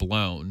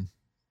overblown.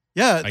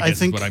 Yeah, I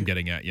think is what I'm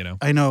getting at,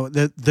 I know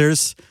that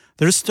there's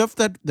stuff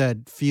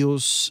that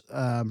feels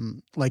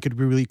like it'd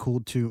be really cool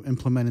to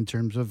implement in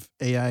terms of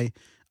AI.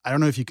 I don't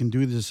know if you can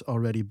do this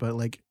already, but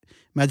like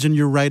imagine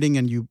you're writing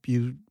and you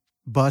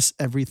bus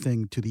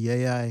everything to the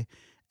AI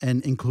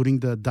and including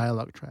the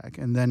dialogue track.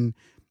 And then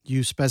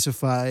you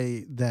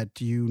specify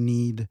that you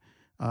need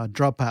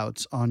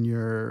dropouts on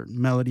your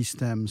melody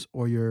stems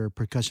or your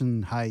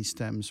percussion high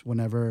stems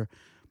whenever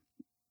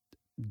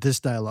this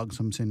dialogue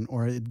comes in,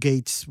 or it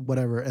gates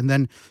whatever. And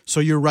then so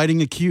you're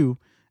writing a cue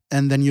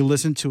and then you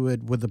listen to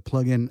it with the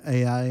plugin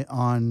AI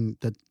on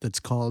that's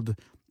called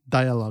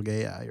Dialogue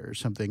AI or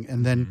something.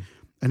 And then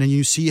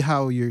you see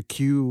how your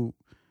cue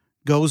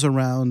goes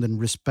around and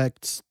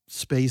respects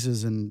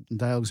spaces and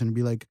dialogues and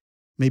be like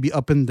maybe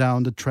up and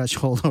down the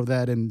threshold of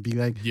that and be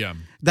like,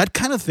 that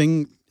kind of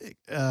thing.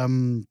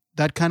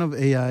 That kind of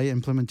AI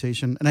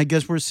implementation, and I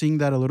guess we're seeing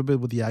that a little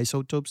bit with the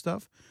isotope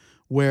stuff,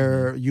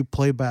 where you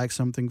play back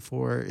something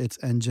for its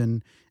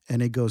engine,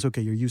 and it goes,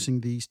 okay, you're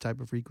using these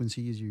type of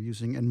frequencies,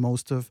 and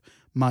most of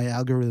my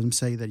algorithms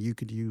say that you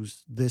could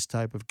use this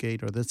type of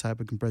gate or this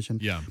type of compression.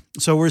 Yeah.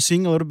 So we're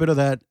seeing a little bit of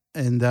that,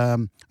 and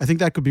I think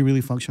that could be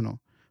really functional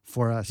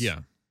for us.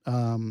 Yeah.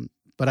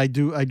 But I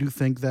do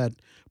think that,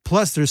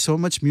 plus there's so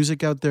much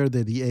music out there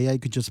that the AI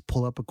could just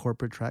pull up a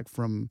corporate track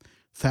from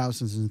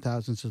thousands and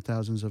thousands and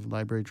thousands of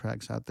library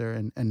tracks out there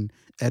and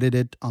edit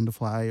it on the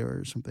fly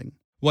or something.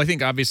 Well, I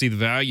think obviously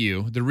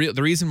the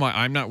reason why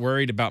I'm not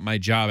worried about my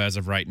job as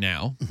of right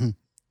now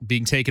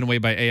being taken away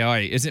by AI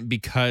isn't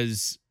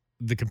because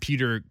the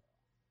computer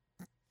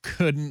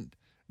couldn't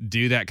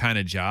do that kind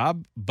of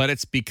job, but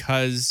it's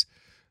because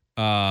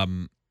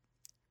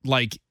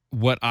like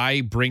what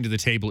I bring to the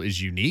table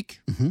is unique.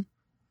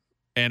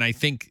 And I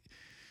think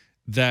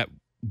that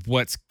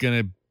what's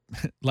going to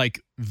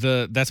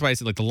that's why I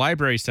said like the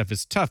library stuff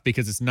is tough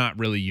because it's not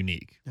really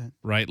unique,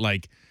 right?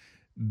 Like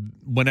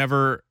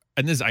whenever,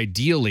 and this is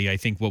ideally, I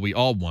think what we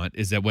all want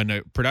is that when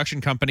a production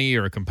company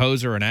or a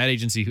composer or an ad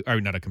agency, or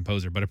not a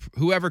composer, but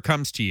whoever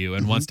comes to you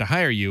and wants to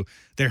hire you,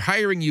 they're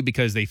hiring you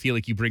because they feel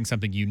like you bring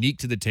something unique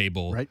to the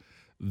table, right?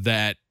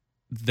 That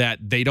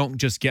they don't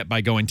just get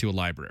by going to a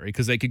library,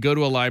 because they could go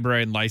to a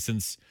library and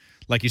license,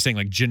 like you're saying,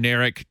 like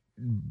generic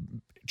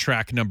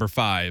track number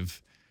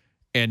 5.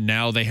 And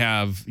now they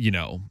have,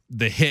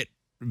 the hit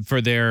for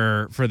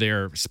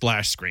their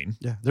splash screen.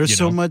 Yeah, there's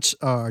so much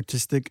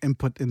artistic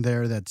input in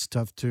there that's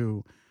tough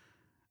to.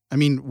 I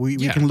mean, we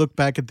can look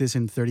back at this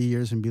in 30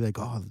 years and be like,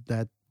 oh,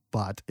 that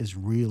bot is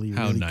really,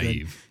 how really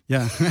naive.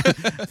 Good.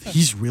 Yeah,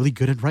 he's really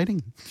good at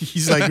writing.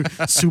 He's like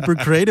super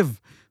creative,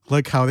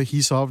 like how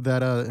he solved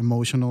that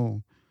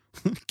emotional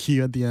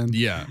cue at the end.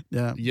 Yeah.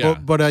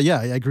 But yeah,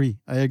 I agree.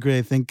 I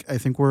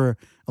think we're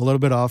a little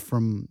bit off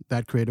from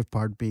that creative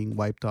part being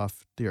wiped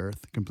off the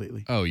earth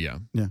completely. Oh yeah.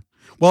 Yeah.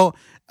 Well,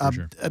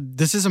 sure.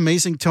 This is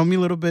amazing. Tell me a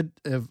little bit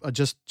of,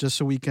 just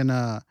so we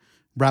can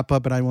wrap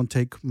up, and I won't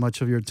take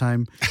much of your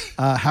time.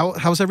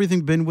 How's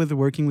everything been with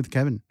working with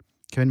Kevin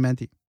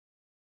Manti?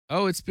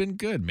 Oh, it's been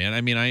good, man.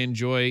 I mean, I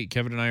enjoy,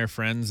 Kevin and I are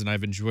friends, and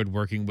I've enjoyed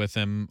working with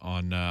him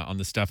on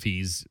the stuff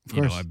he's,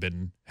 I've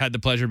had the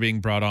pleasure being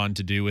brought on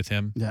to do with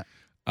him. Yeah.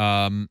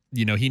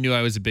 He knew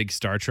I was a big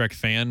Star Trek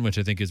fan, which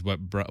I think is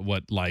so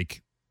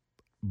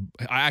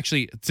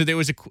there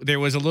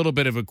was a little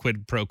bit of a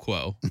quid pro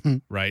quo,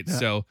 right? Yeah.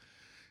 So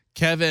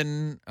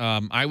Kevin,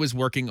 I was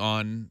working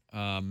on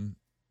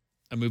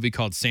a movie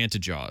called Santa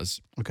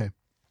Jaws. Okay.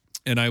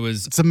 And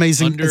it's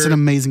amazing. It's an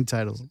amazing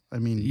title. I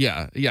mean,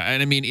 yeah.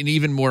 And I mean, an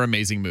even more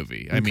amazing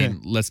movie. I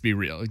mean, let's be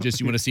real. Just,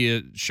 you want to see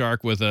a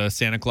shark with a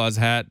Santa Claus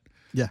hat,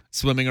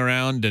 swimming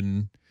around,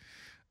 and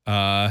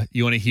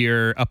you want to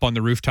hear Up on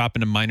the Rooftop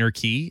in a Minor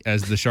Key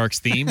as the shark's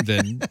theme,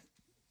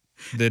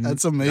 then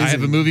that's amazing. I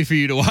have a movie for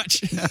you to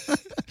watch.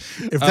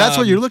 If that's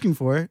what you're looking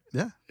for,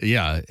 yeah.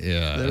 There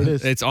it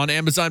is. It's on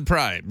Amazon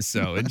Prime,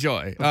 so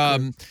enjoy.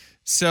 Okay.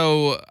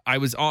 So I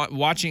was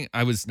writing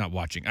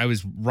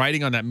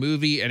on that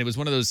movie, and it was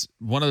one of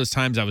those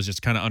times I was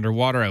just kind of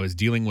underwater. I was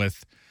dealing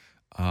with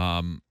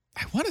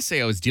I want to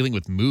say I was dealing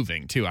with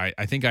moving too. I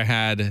think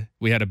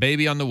we had a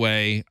baby on the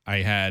way. I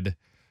had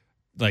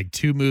like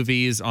 2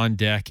 movies on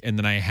deck, and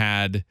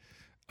then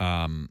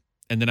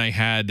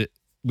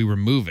we were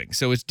moving.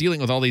 So it's dealing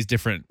with all these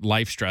different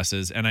life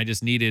stresses, and I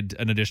just needed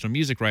an additional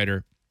music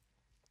writer.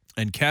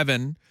 And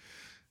Kevin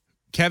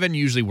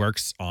usually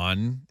works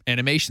on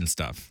animation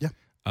stuff.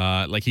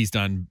 Yeah. Like he's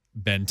done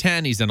Ben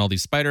 10, he's done all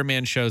these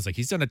Spider-Man shows, like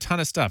he's done a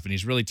ton of stuff, and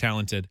he's really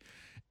talented.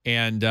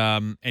 And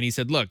he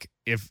said, look,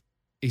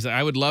 he's like,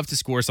 I would love to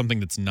score something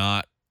that's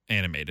not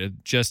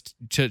animated, just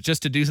to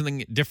do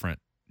something different,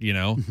 you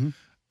know? Mm-hmm.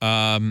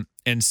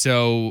 And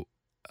so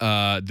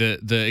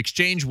the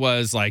exchange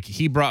was like,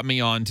 he brought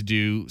me on to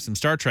do some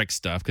Star Trek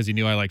stuff because he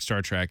knew I liked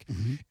Star Trek.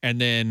 Mm-hmm.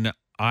 And then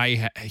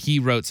he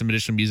wrote some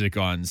additional music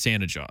on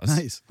Santa Jaws.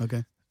 Nice.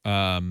 Okay.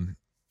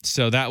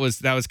 So that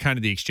was kind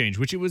of the exchange,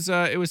 which it was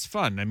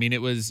fun. I mean,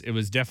 it was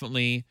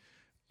definitely,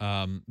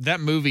 that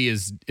movie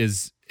is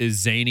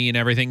zany and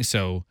everything.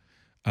 So,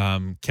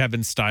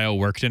 Kevin's style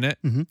worked in it,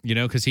 Mm-hmm. you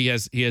know, cause he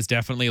has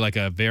definitely like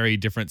a very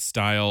different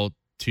style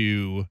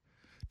to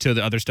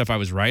the other stuff I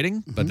was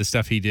writing, but the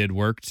stuff he did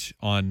worked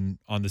on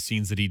the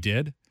scenes that he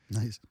did.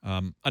 Nice.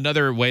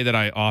 Another way that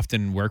I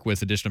often work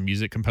with additional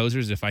music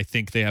composers, if I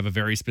think they have a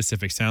very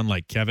specific sound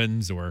like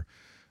Kevin's or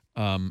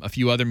a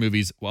few other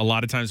movies, a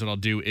lot of times what I'll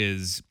do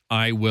is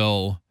I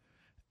will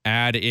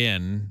not add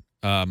in,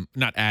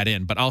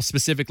 but I'll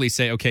specifically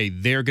say, okay,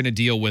 they're going to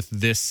deal with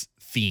this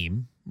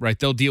theme, right?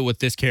 They'll deal with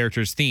this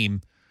character's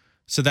theme.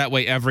 So that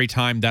way, every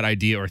time that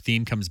idea or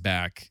theme comes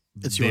back,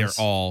 they're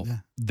all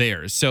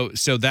theirs. So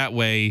that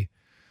way,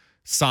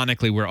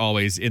 sonically, we're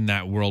always in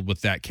that world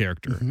with that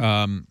character.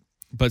 Mm-hmm.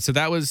 But so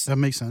that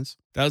makes sense.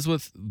 That was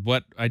with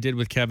what I did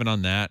with Kevin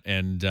on that.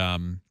 And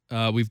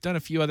we've done a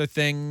few other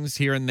things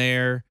here and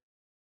there.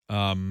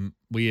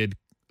 We had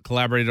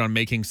collaborated on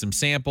making some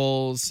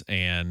samples,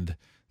 and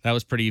that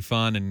was pretty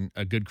fun and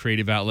a good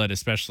creative outlet,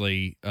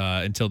 especially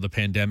until the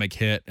pandemic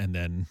hit. And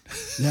then,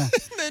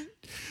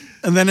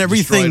 and then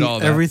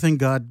everything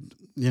got,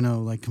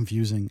 like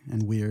confusing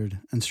and weird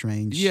and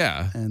strange.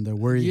 Yeah. And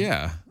worried.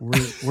 Yeah.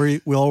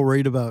 We're all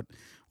worried about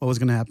what was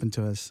going to happen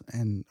to us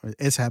and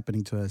is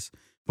happening to us.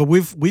 But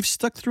we've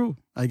stuck through,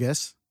 I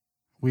guess.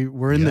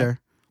 We're in there.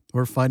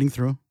 We're fighting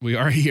through. We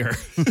are here.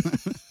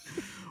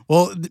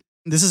 Well,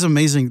 this is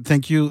amazing.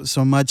 Thank you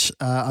so much.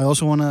 I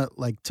also want to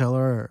tell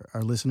our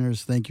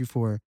listeners, thank you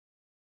for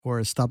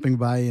stopping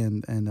by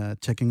and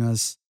checking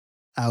us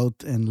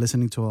out and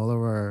listening to all of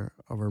our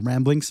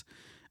ramblings.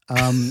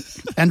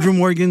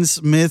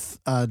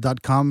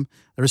 AndrewMorgansmith.com.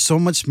 There's so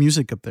much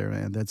music up there,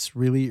 man. That's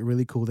really,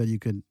 really cool that you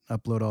could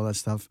upload all that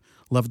stuff.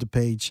 Love the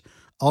page.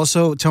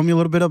 Also, tell me a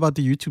little bit about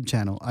the YouTube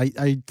channel.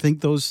 I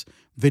think those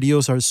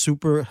videos are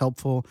super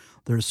helpful.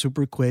 They're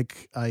super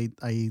quick. I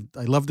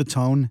love the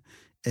tone.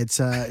 It's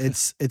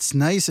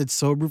nice. It's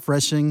so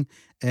refreshing,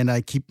 and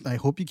I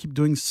hope you keep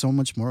doing so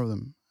much more of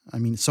them. I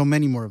mean, so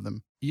many more of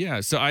them.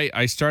 Yeah, so I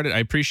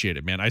appreciate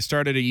it, man. I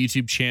started a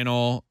YouTube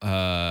channel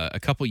a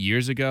couple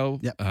years ago,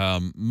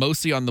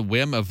 mostly on the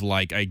whim of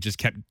I just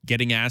kept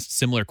getting asked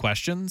similar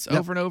questions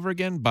over and over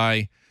again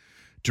by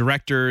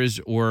directors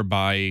or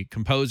by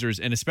composers,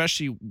 and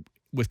especially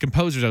with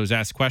composers, I was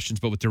asked questions,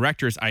 but with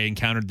directors, I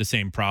encountered the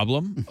same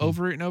problem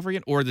over and over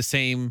again, or the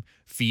same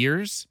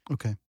fears.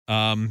 Okay.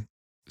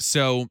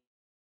 So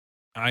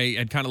I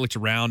had kind of looked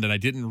around, and I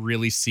didn't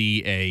really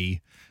see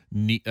a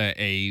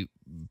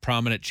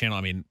prominent channel.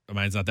 I mean,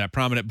 mine's not that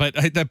prominent, but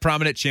the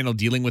prominent channel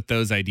dealing with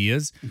those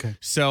ideas. Okay.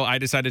 So I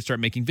decided to start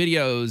making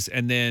videos,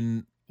 and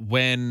then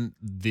when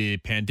the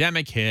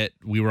pandemic hit,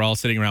 we were all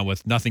sitting around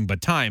with nothing but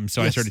time.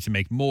 So I started to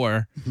make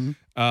more.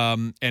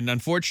 And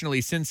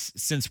unfortunately,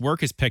 since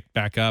work has picked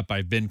back up,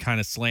 I've been kind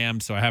of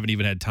slammed. So I haven't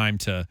even had time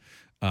to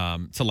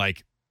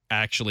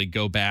actually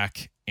go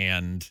back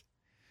and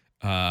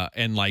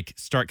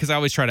start, because I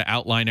always try to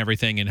outline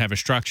everything and have a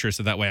structure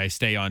so that way I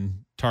stay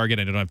on target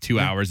and I don't have 2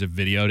 hours of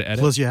video to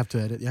edit. Plus you have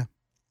to edit,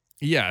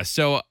 Yeah.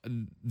 So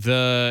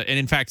and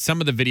in fact,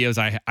 some of the videos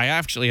I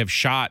actually have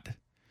shot.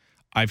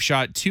 I've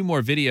shot 2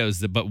 more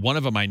videos, but one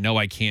of them I know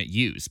I can't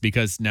use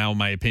because now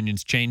my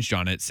opinion's changed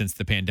on it since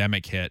the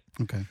pandemic hit.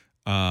 Okay.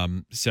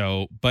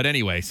 But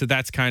anyway, so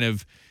that's kind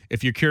of,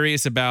 if you're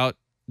curious about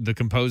the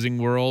composing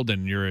world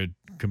and you're a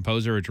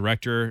composer or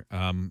director,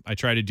 I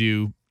try to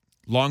do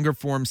longer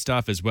form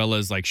stuff as well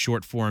as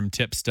short form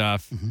tip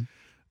stuff,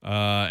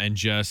 and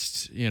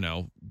just,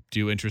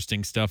 do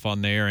interesting stuff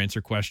on there,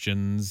 answer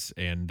questions.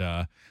 And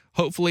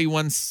hopefully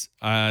once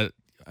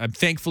I've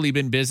thankfully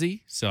been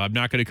busy, so I'm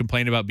not going to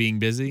complain about being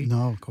busy.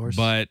 No, of course.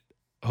 But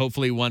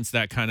hopefully once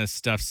that kind of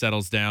stuff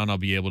settles down, I'll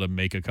be able to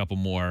make a couple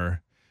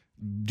more,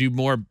 do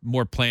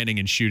more planning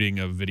and shooting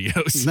of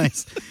videos.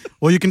 Nice.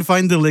 Well, you can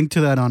find the link to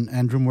that on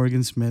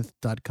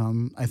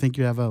AndrewMorgansmith.com. I think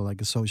you have a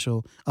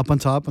social up on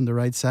top on the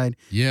right side.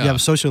 Yeah. You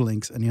have social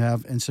links, and you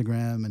have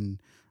Instagram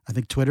and I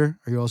think Twitter.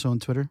 Are you also on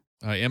Twitter?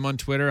 I am on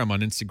Twitter. I'm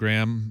on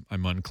Instagram.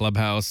 I'm on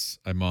Clubhouse.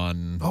 I'm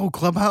on... Oh,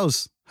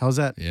 Clubhouse. How's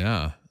that?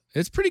 Yeah.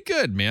 It's pretty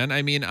good, man.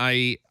 I mean,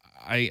 I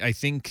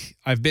think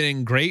I've been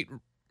in great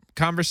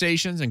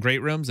conversations and great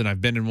rooms, and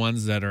I've been in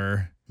ones that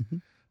are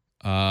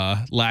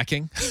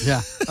lacking.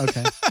 Yeah.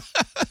 Okay.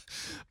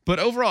 But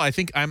overall, I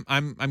think I'm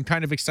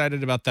kind of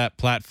excited about that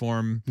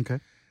platform Okay.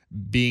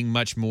 being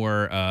much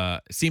more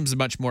seems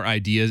much more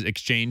ideas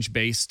exchange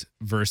based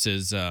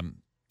versus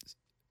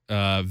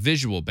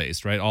visual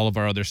based, right? All of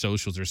our other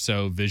socials are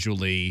so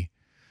visually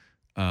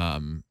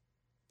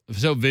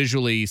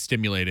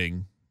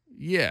stimulating.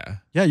 Yeah.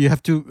 Yeah, you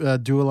have to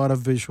do a lot of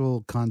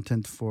visual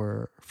content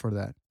for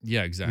that.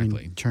 Yeah,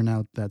 exactly. Turn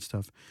out that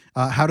stuff.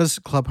 How does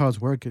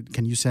Clubhouse work?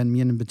 Can you send me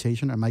an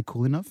invitation? Am I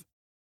cool enough?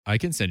 I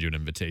can send you an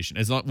invitation.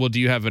 Well, do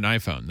you have an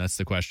iPhone? That's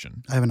the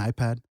question. I have an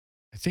iPad.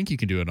 I think you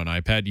can do it on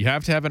iPad. You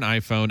have to have an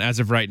iPhone. As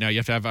of right now, you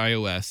have to have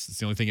iOS. It's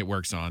the only thing it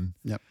works on.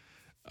 Yep.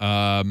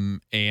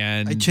 And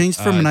I changed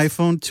from an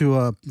iPhone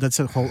to that's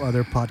a whole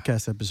other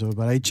podcast episode,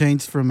 but I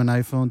changed from an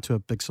iPhone to a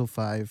Pixel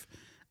 5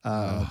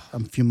 a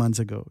few months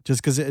ago,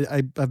 just because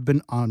I've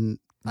been on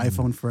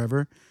iPhone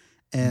forever.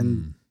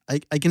 And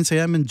I can say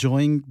I'm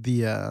enjoying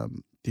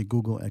the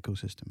Google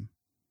ecosystem.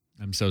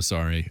 I'm so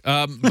sorry.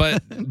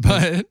 But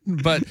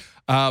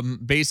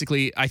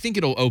basically, I think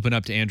it'll open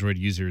up to Android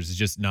users,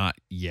 just not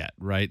yet,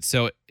 right?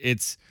 So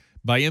it's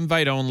by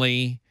invite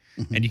only,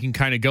 and you can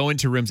kind of go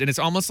into rooms, and it's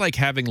almost like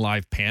having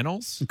live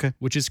panels,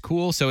 which is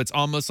cool. So it's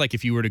almost like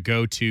if you were to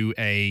go to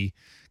a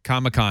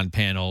Comic-Con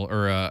panel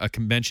or a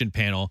convention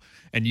panel,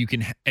 and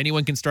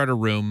anyone can start a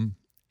room.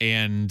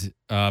 And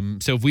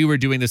so if we were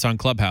doing this on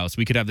Clubhouse,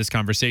 we could have this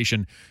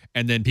conversation,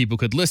 and then people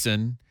could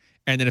listen.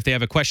 And then if they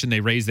have a question, they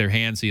raise their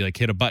hand. So you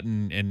hit a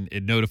button and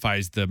it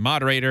notifies the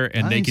moderator,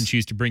 and they can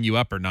choose to bring you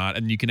up or not.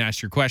 And you can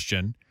ask your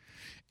question,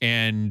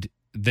 and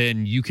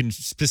then you can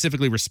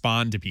specifically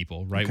respond to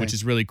people, right? Which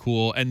is really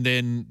cool. And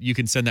then you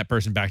can send that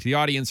person back to the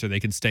audience, or they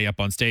can stay up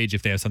on stage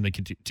if they have something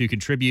to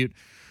contribute.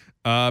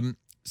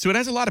 So it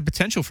has a lot of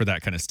potential for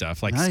that kind of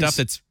stuff, like stuff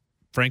that's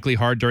frankly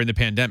hard during the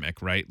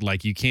pandemic, right?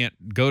 Like you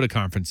can't go to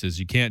conferences,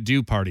 you can't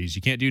do parties,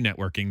 you can't do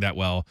networking that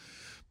well.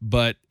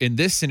 But in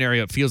this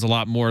scenario, it feels a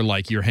lot more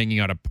like you're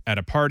hanging out at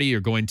a party or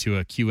going to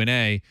a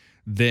Q&A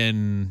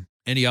than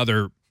any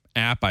other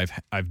app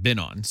I've been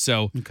on.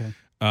 So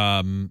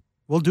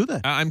we'll do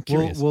that. I'm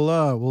curious.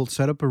 We'll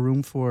set up a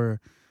room for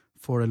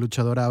El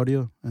Luchador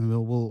Audio, and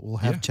we'll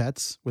have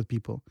chats with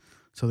people.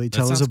 So they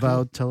tell us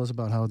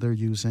about how they're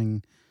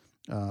using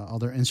all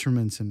their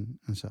instruments and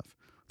stuff.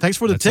 Thanks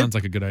for the tip. Sounds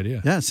like a good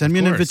idea. Yeah, send me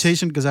an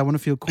invitation because I want to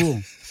feel cool.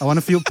 I want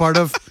to feel part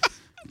of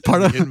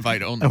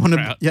invite only. I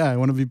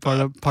want to be part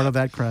of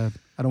that crowd.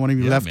 I don't want to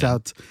be left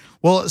out.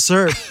 Well,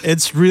 sir,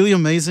 it's really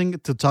amazing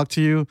to talk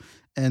to you,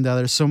 and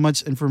there's so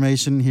much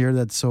information here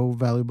that's so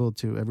valuable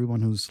to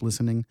everyone who's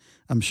listening,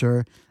 I'm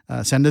sure.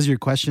 Send us your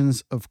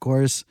questions, of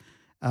course.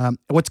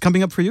 What's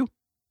coming up for you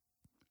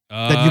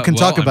that you can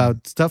talk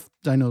about? Stuff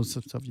I know,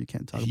 some stuff you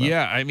can't talk about.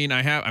 Yeah, I mean,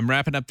 I'm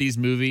wrapping up these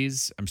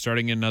movies. I'm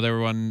starting another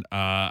one.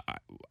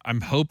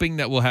 I'm hoping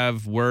that we'll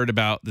have word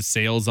about the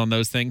sales on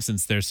those things,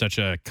 since there's such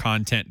a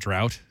content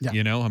drought. Yeah.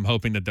 You know, I'm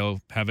hoping that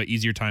they'll have an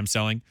easier time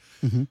selling.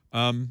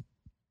 I'm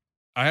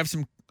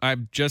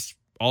just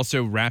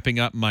also wrapping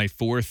up my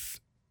 4th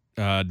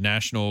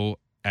national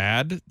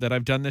ad that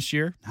I've done this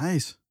year.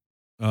 Nice.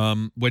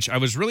 Which I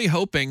was really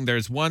hoping.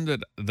 There's one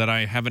that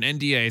I have an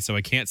NDA, so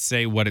I can't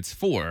say what it's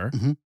for.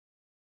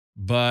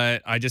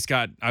 But I just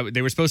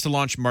they were supposed to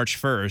launch March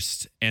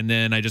 1st, and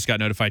then I just got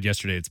notified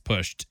yesterday it's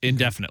pushed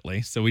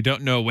indefinitely. So we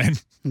don't know when.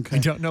 We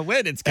don't know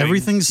when it's going.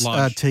 Everything's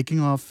taking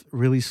off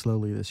really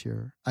slowly this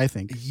year, I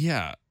think.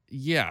 Yeah,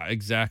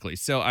 exactly.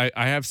 So I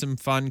have some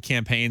fun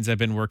campaigns I've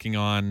been working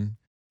on,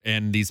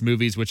 and these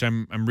movies, which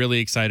I'm really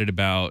excited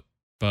about.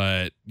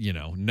 But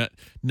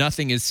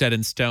nothing is set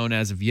in stone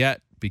as of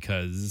yet,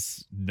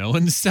 because no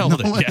one's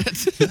sold it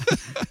yet.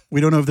 We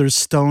don't know if there's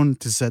stone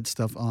to set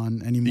stuff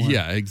on anymore.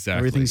 Yeah, exactly.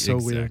 Everything's so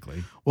weird.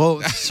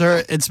 Well,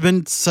 sir, it's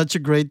been such a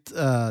great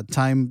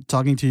time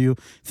talking to you.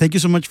 Thank you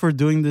so much for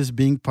doing this,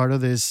 being part of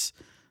this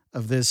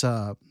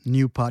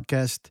new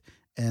podcast.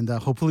 And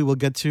hopefully we'll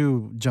get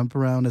to jump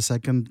around a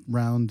second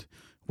round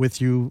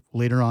with you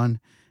later on.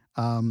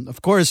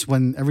 Of course,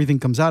 when everything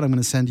comes out, I'm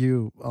going to send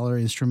you all our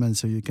instruments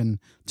so you can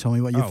tell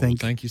me what you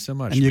think. Well, thank you so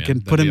much. And you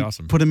can put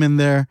them in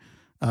there.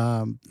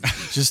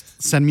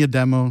 Just send me a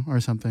demo or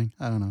something.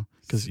 I don't know,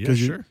 because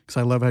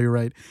I love how you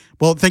write.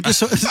 Well, thank you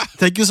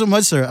so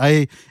much,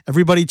 sir.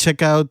 Everybody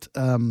check out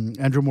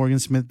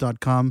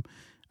andrewmorgansmith.com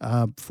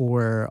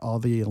for all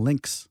the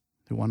links.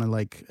 Who want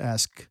to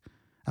ask?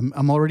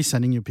 I'm already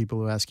sending you people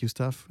who ask you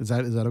stuff. Is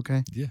that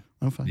okay? Yeah.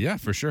 Oh, fine. Yeah,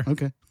 for sure.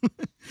 Okay.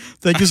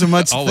 Thank you so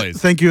much. Always.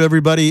 Thank you,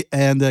 everybody,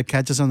 and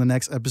catch us on the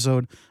next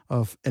episode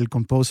of El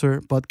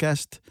Composer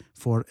podcast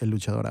for El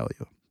Luchador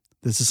Audio.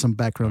 This is some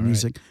background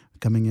music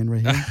coming in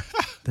right here.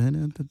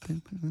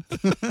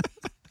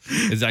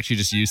 It's actually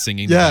just you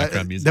singing the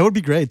background music. That would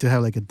be great to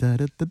have like a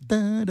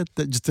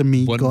da-da-da-da-da, just a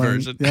me one going.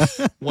 Version. Yeah.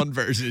 One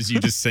version is you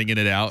just singing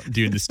it out,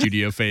 doing the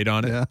studio fade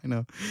on it. Yeah, I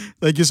know.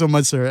 Thank you so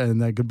much, sir,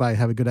 and goodbye.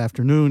 Have a good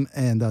afternoon,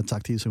 and I'll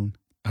talk to you soon.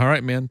 All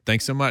right, man.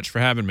 Thanks so much for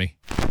having me.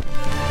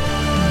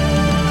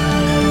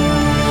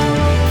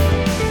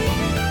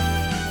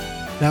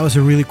 That was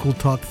a really cool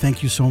talk.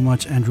 Thank you so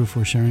much, Andrew,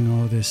 for sharing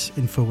all of this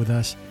info with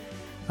us.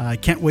 I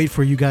can't wait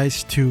for you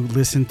guys to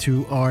listen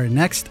to our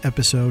next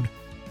episode.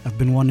 I've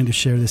been wanting to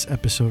share this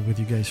episode with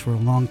you guys for a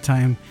long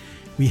time.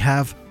 We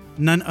have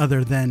none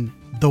other than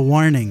The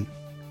Warning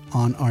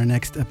on our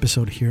next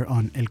episode here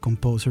on El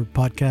Composer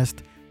podcast.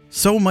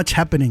 So much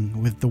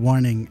happening with The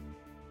Warning.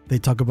 They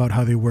talk about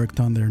how they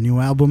worked on their new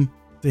album.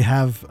 They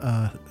have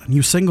a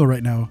new single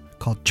right now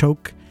called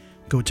Choke.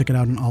 Go check it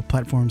out on all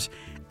platforms.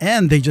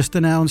 And they just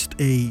announced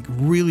a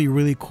really,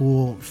 really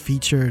cool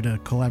featured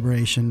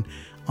collaboration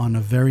on a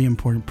very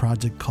important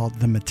project called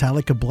the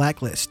Metallica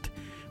Blacklist,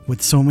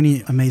 with so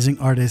many amazing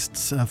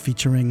artists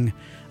featuring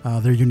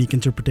their unique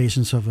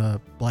interpretations of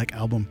a Black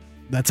album.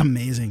 That's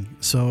amazing.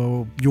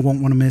 So you won't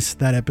want to miss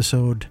that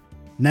episode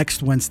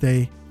next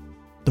Wednesday,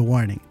 The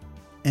Warning.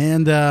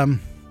 And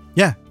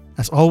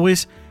as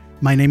always,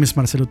 my name is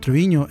Marcelo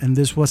Trevino, and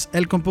this was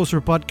El Composer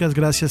Podcast.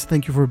 Gracias.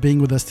 Thank you for being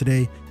with us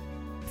today.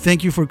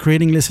 Thank you for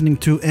creating, listening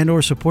to, and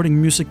or supporting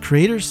music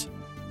creators.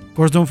 Of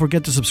course, don't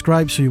forget to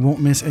subscribe so you won't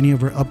miss any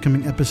of our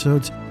upcoming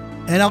episodes.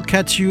 And I'll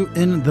catch you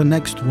in the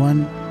next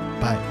one.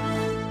 Bye.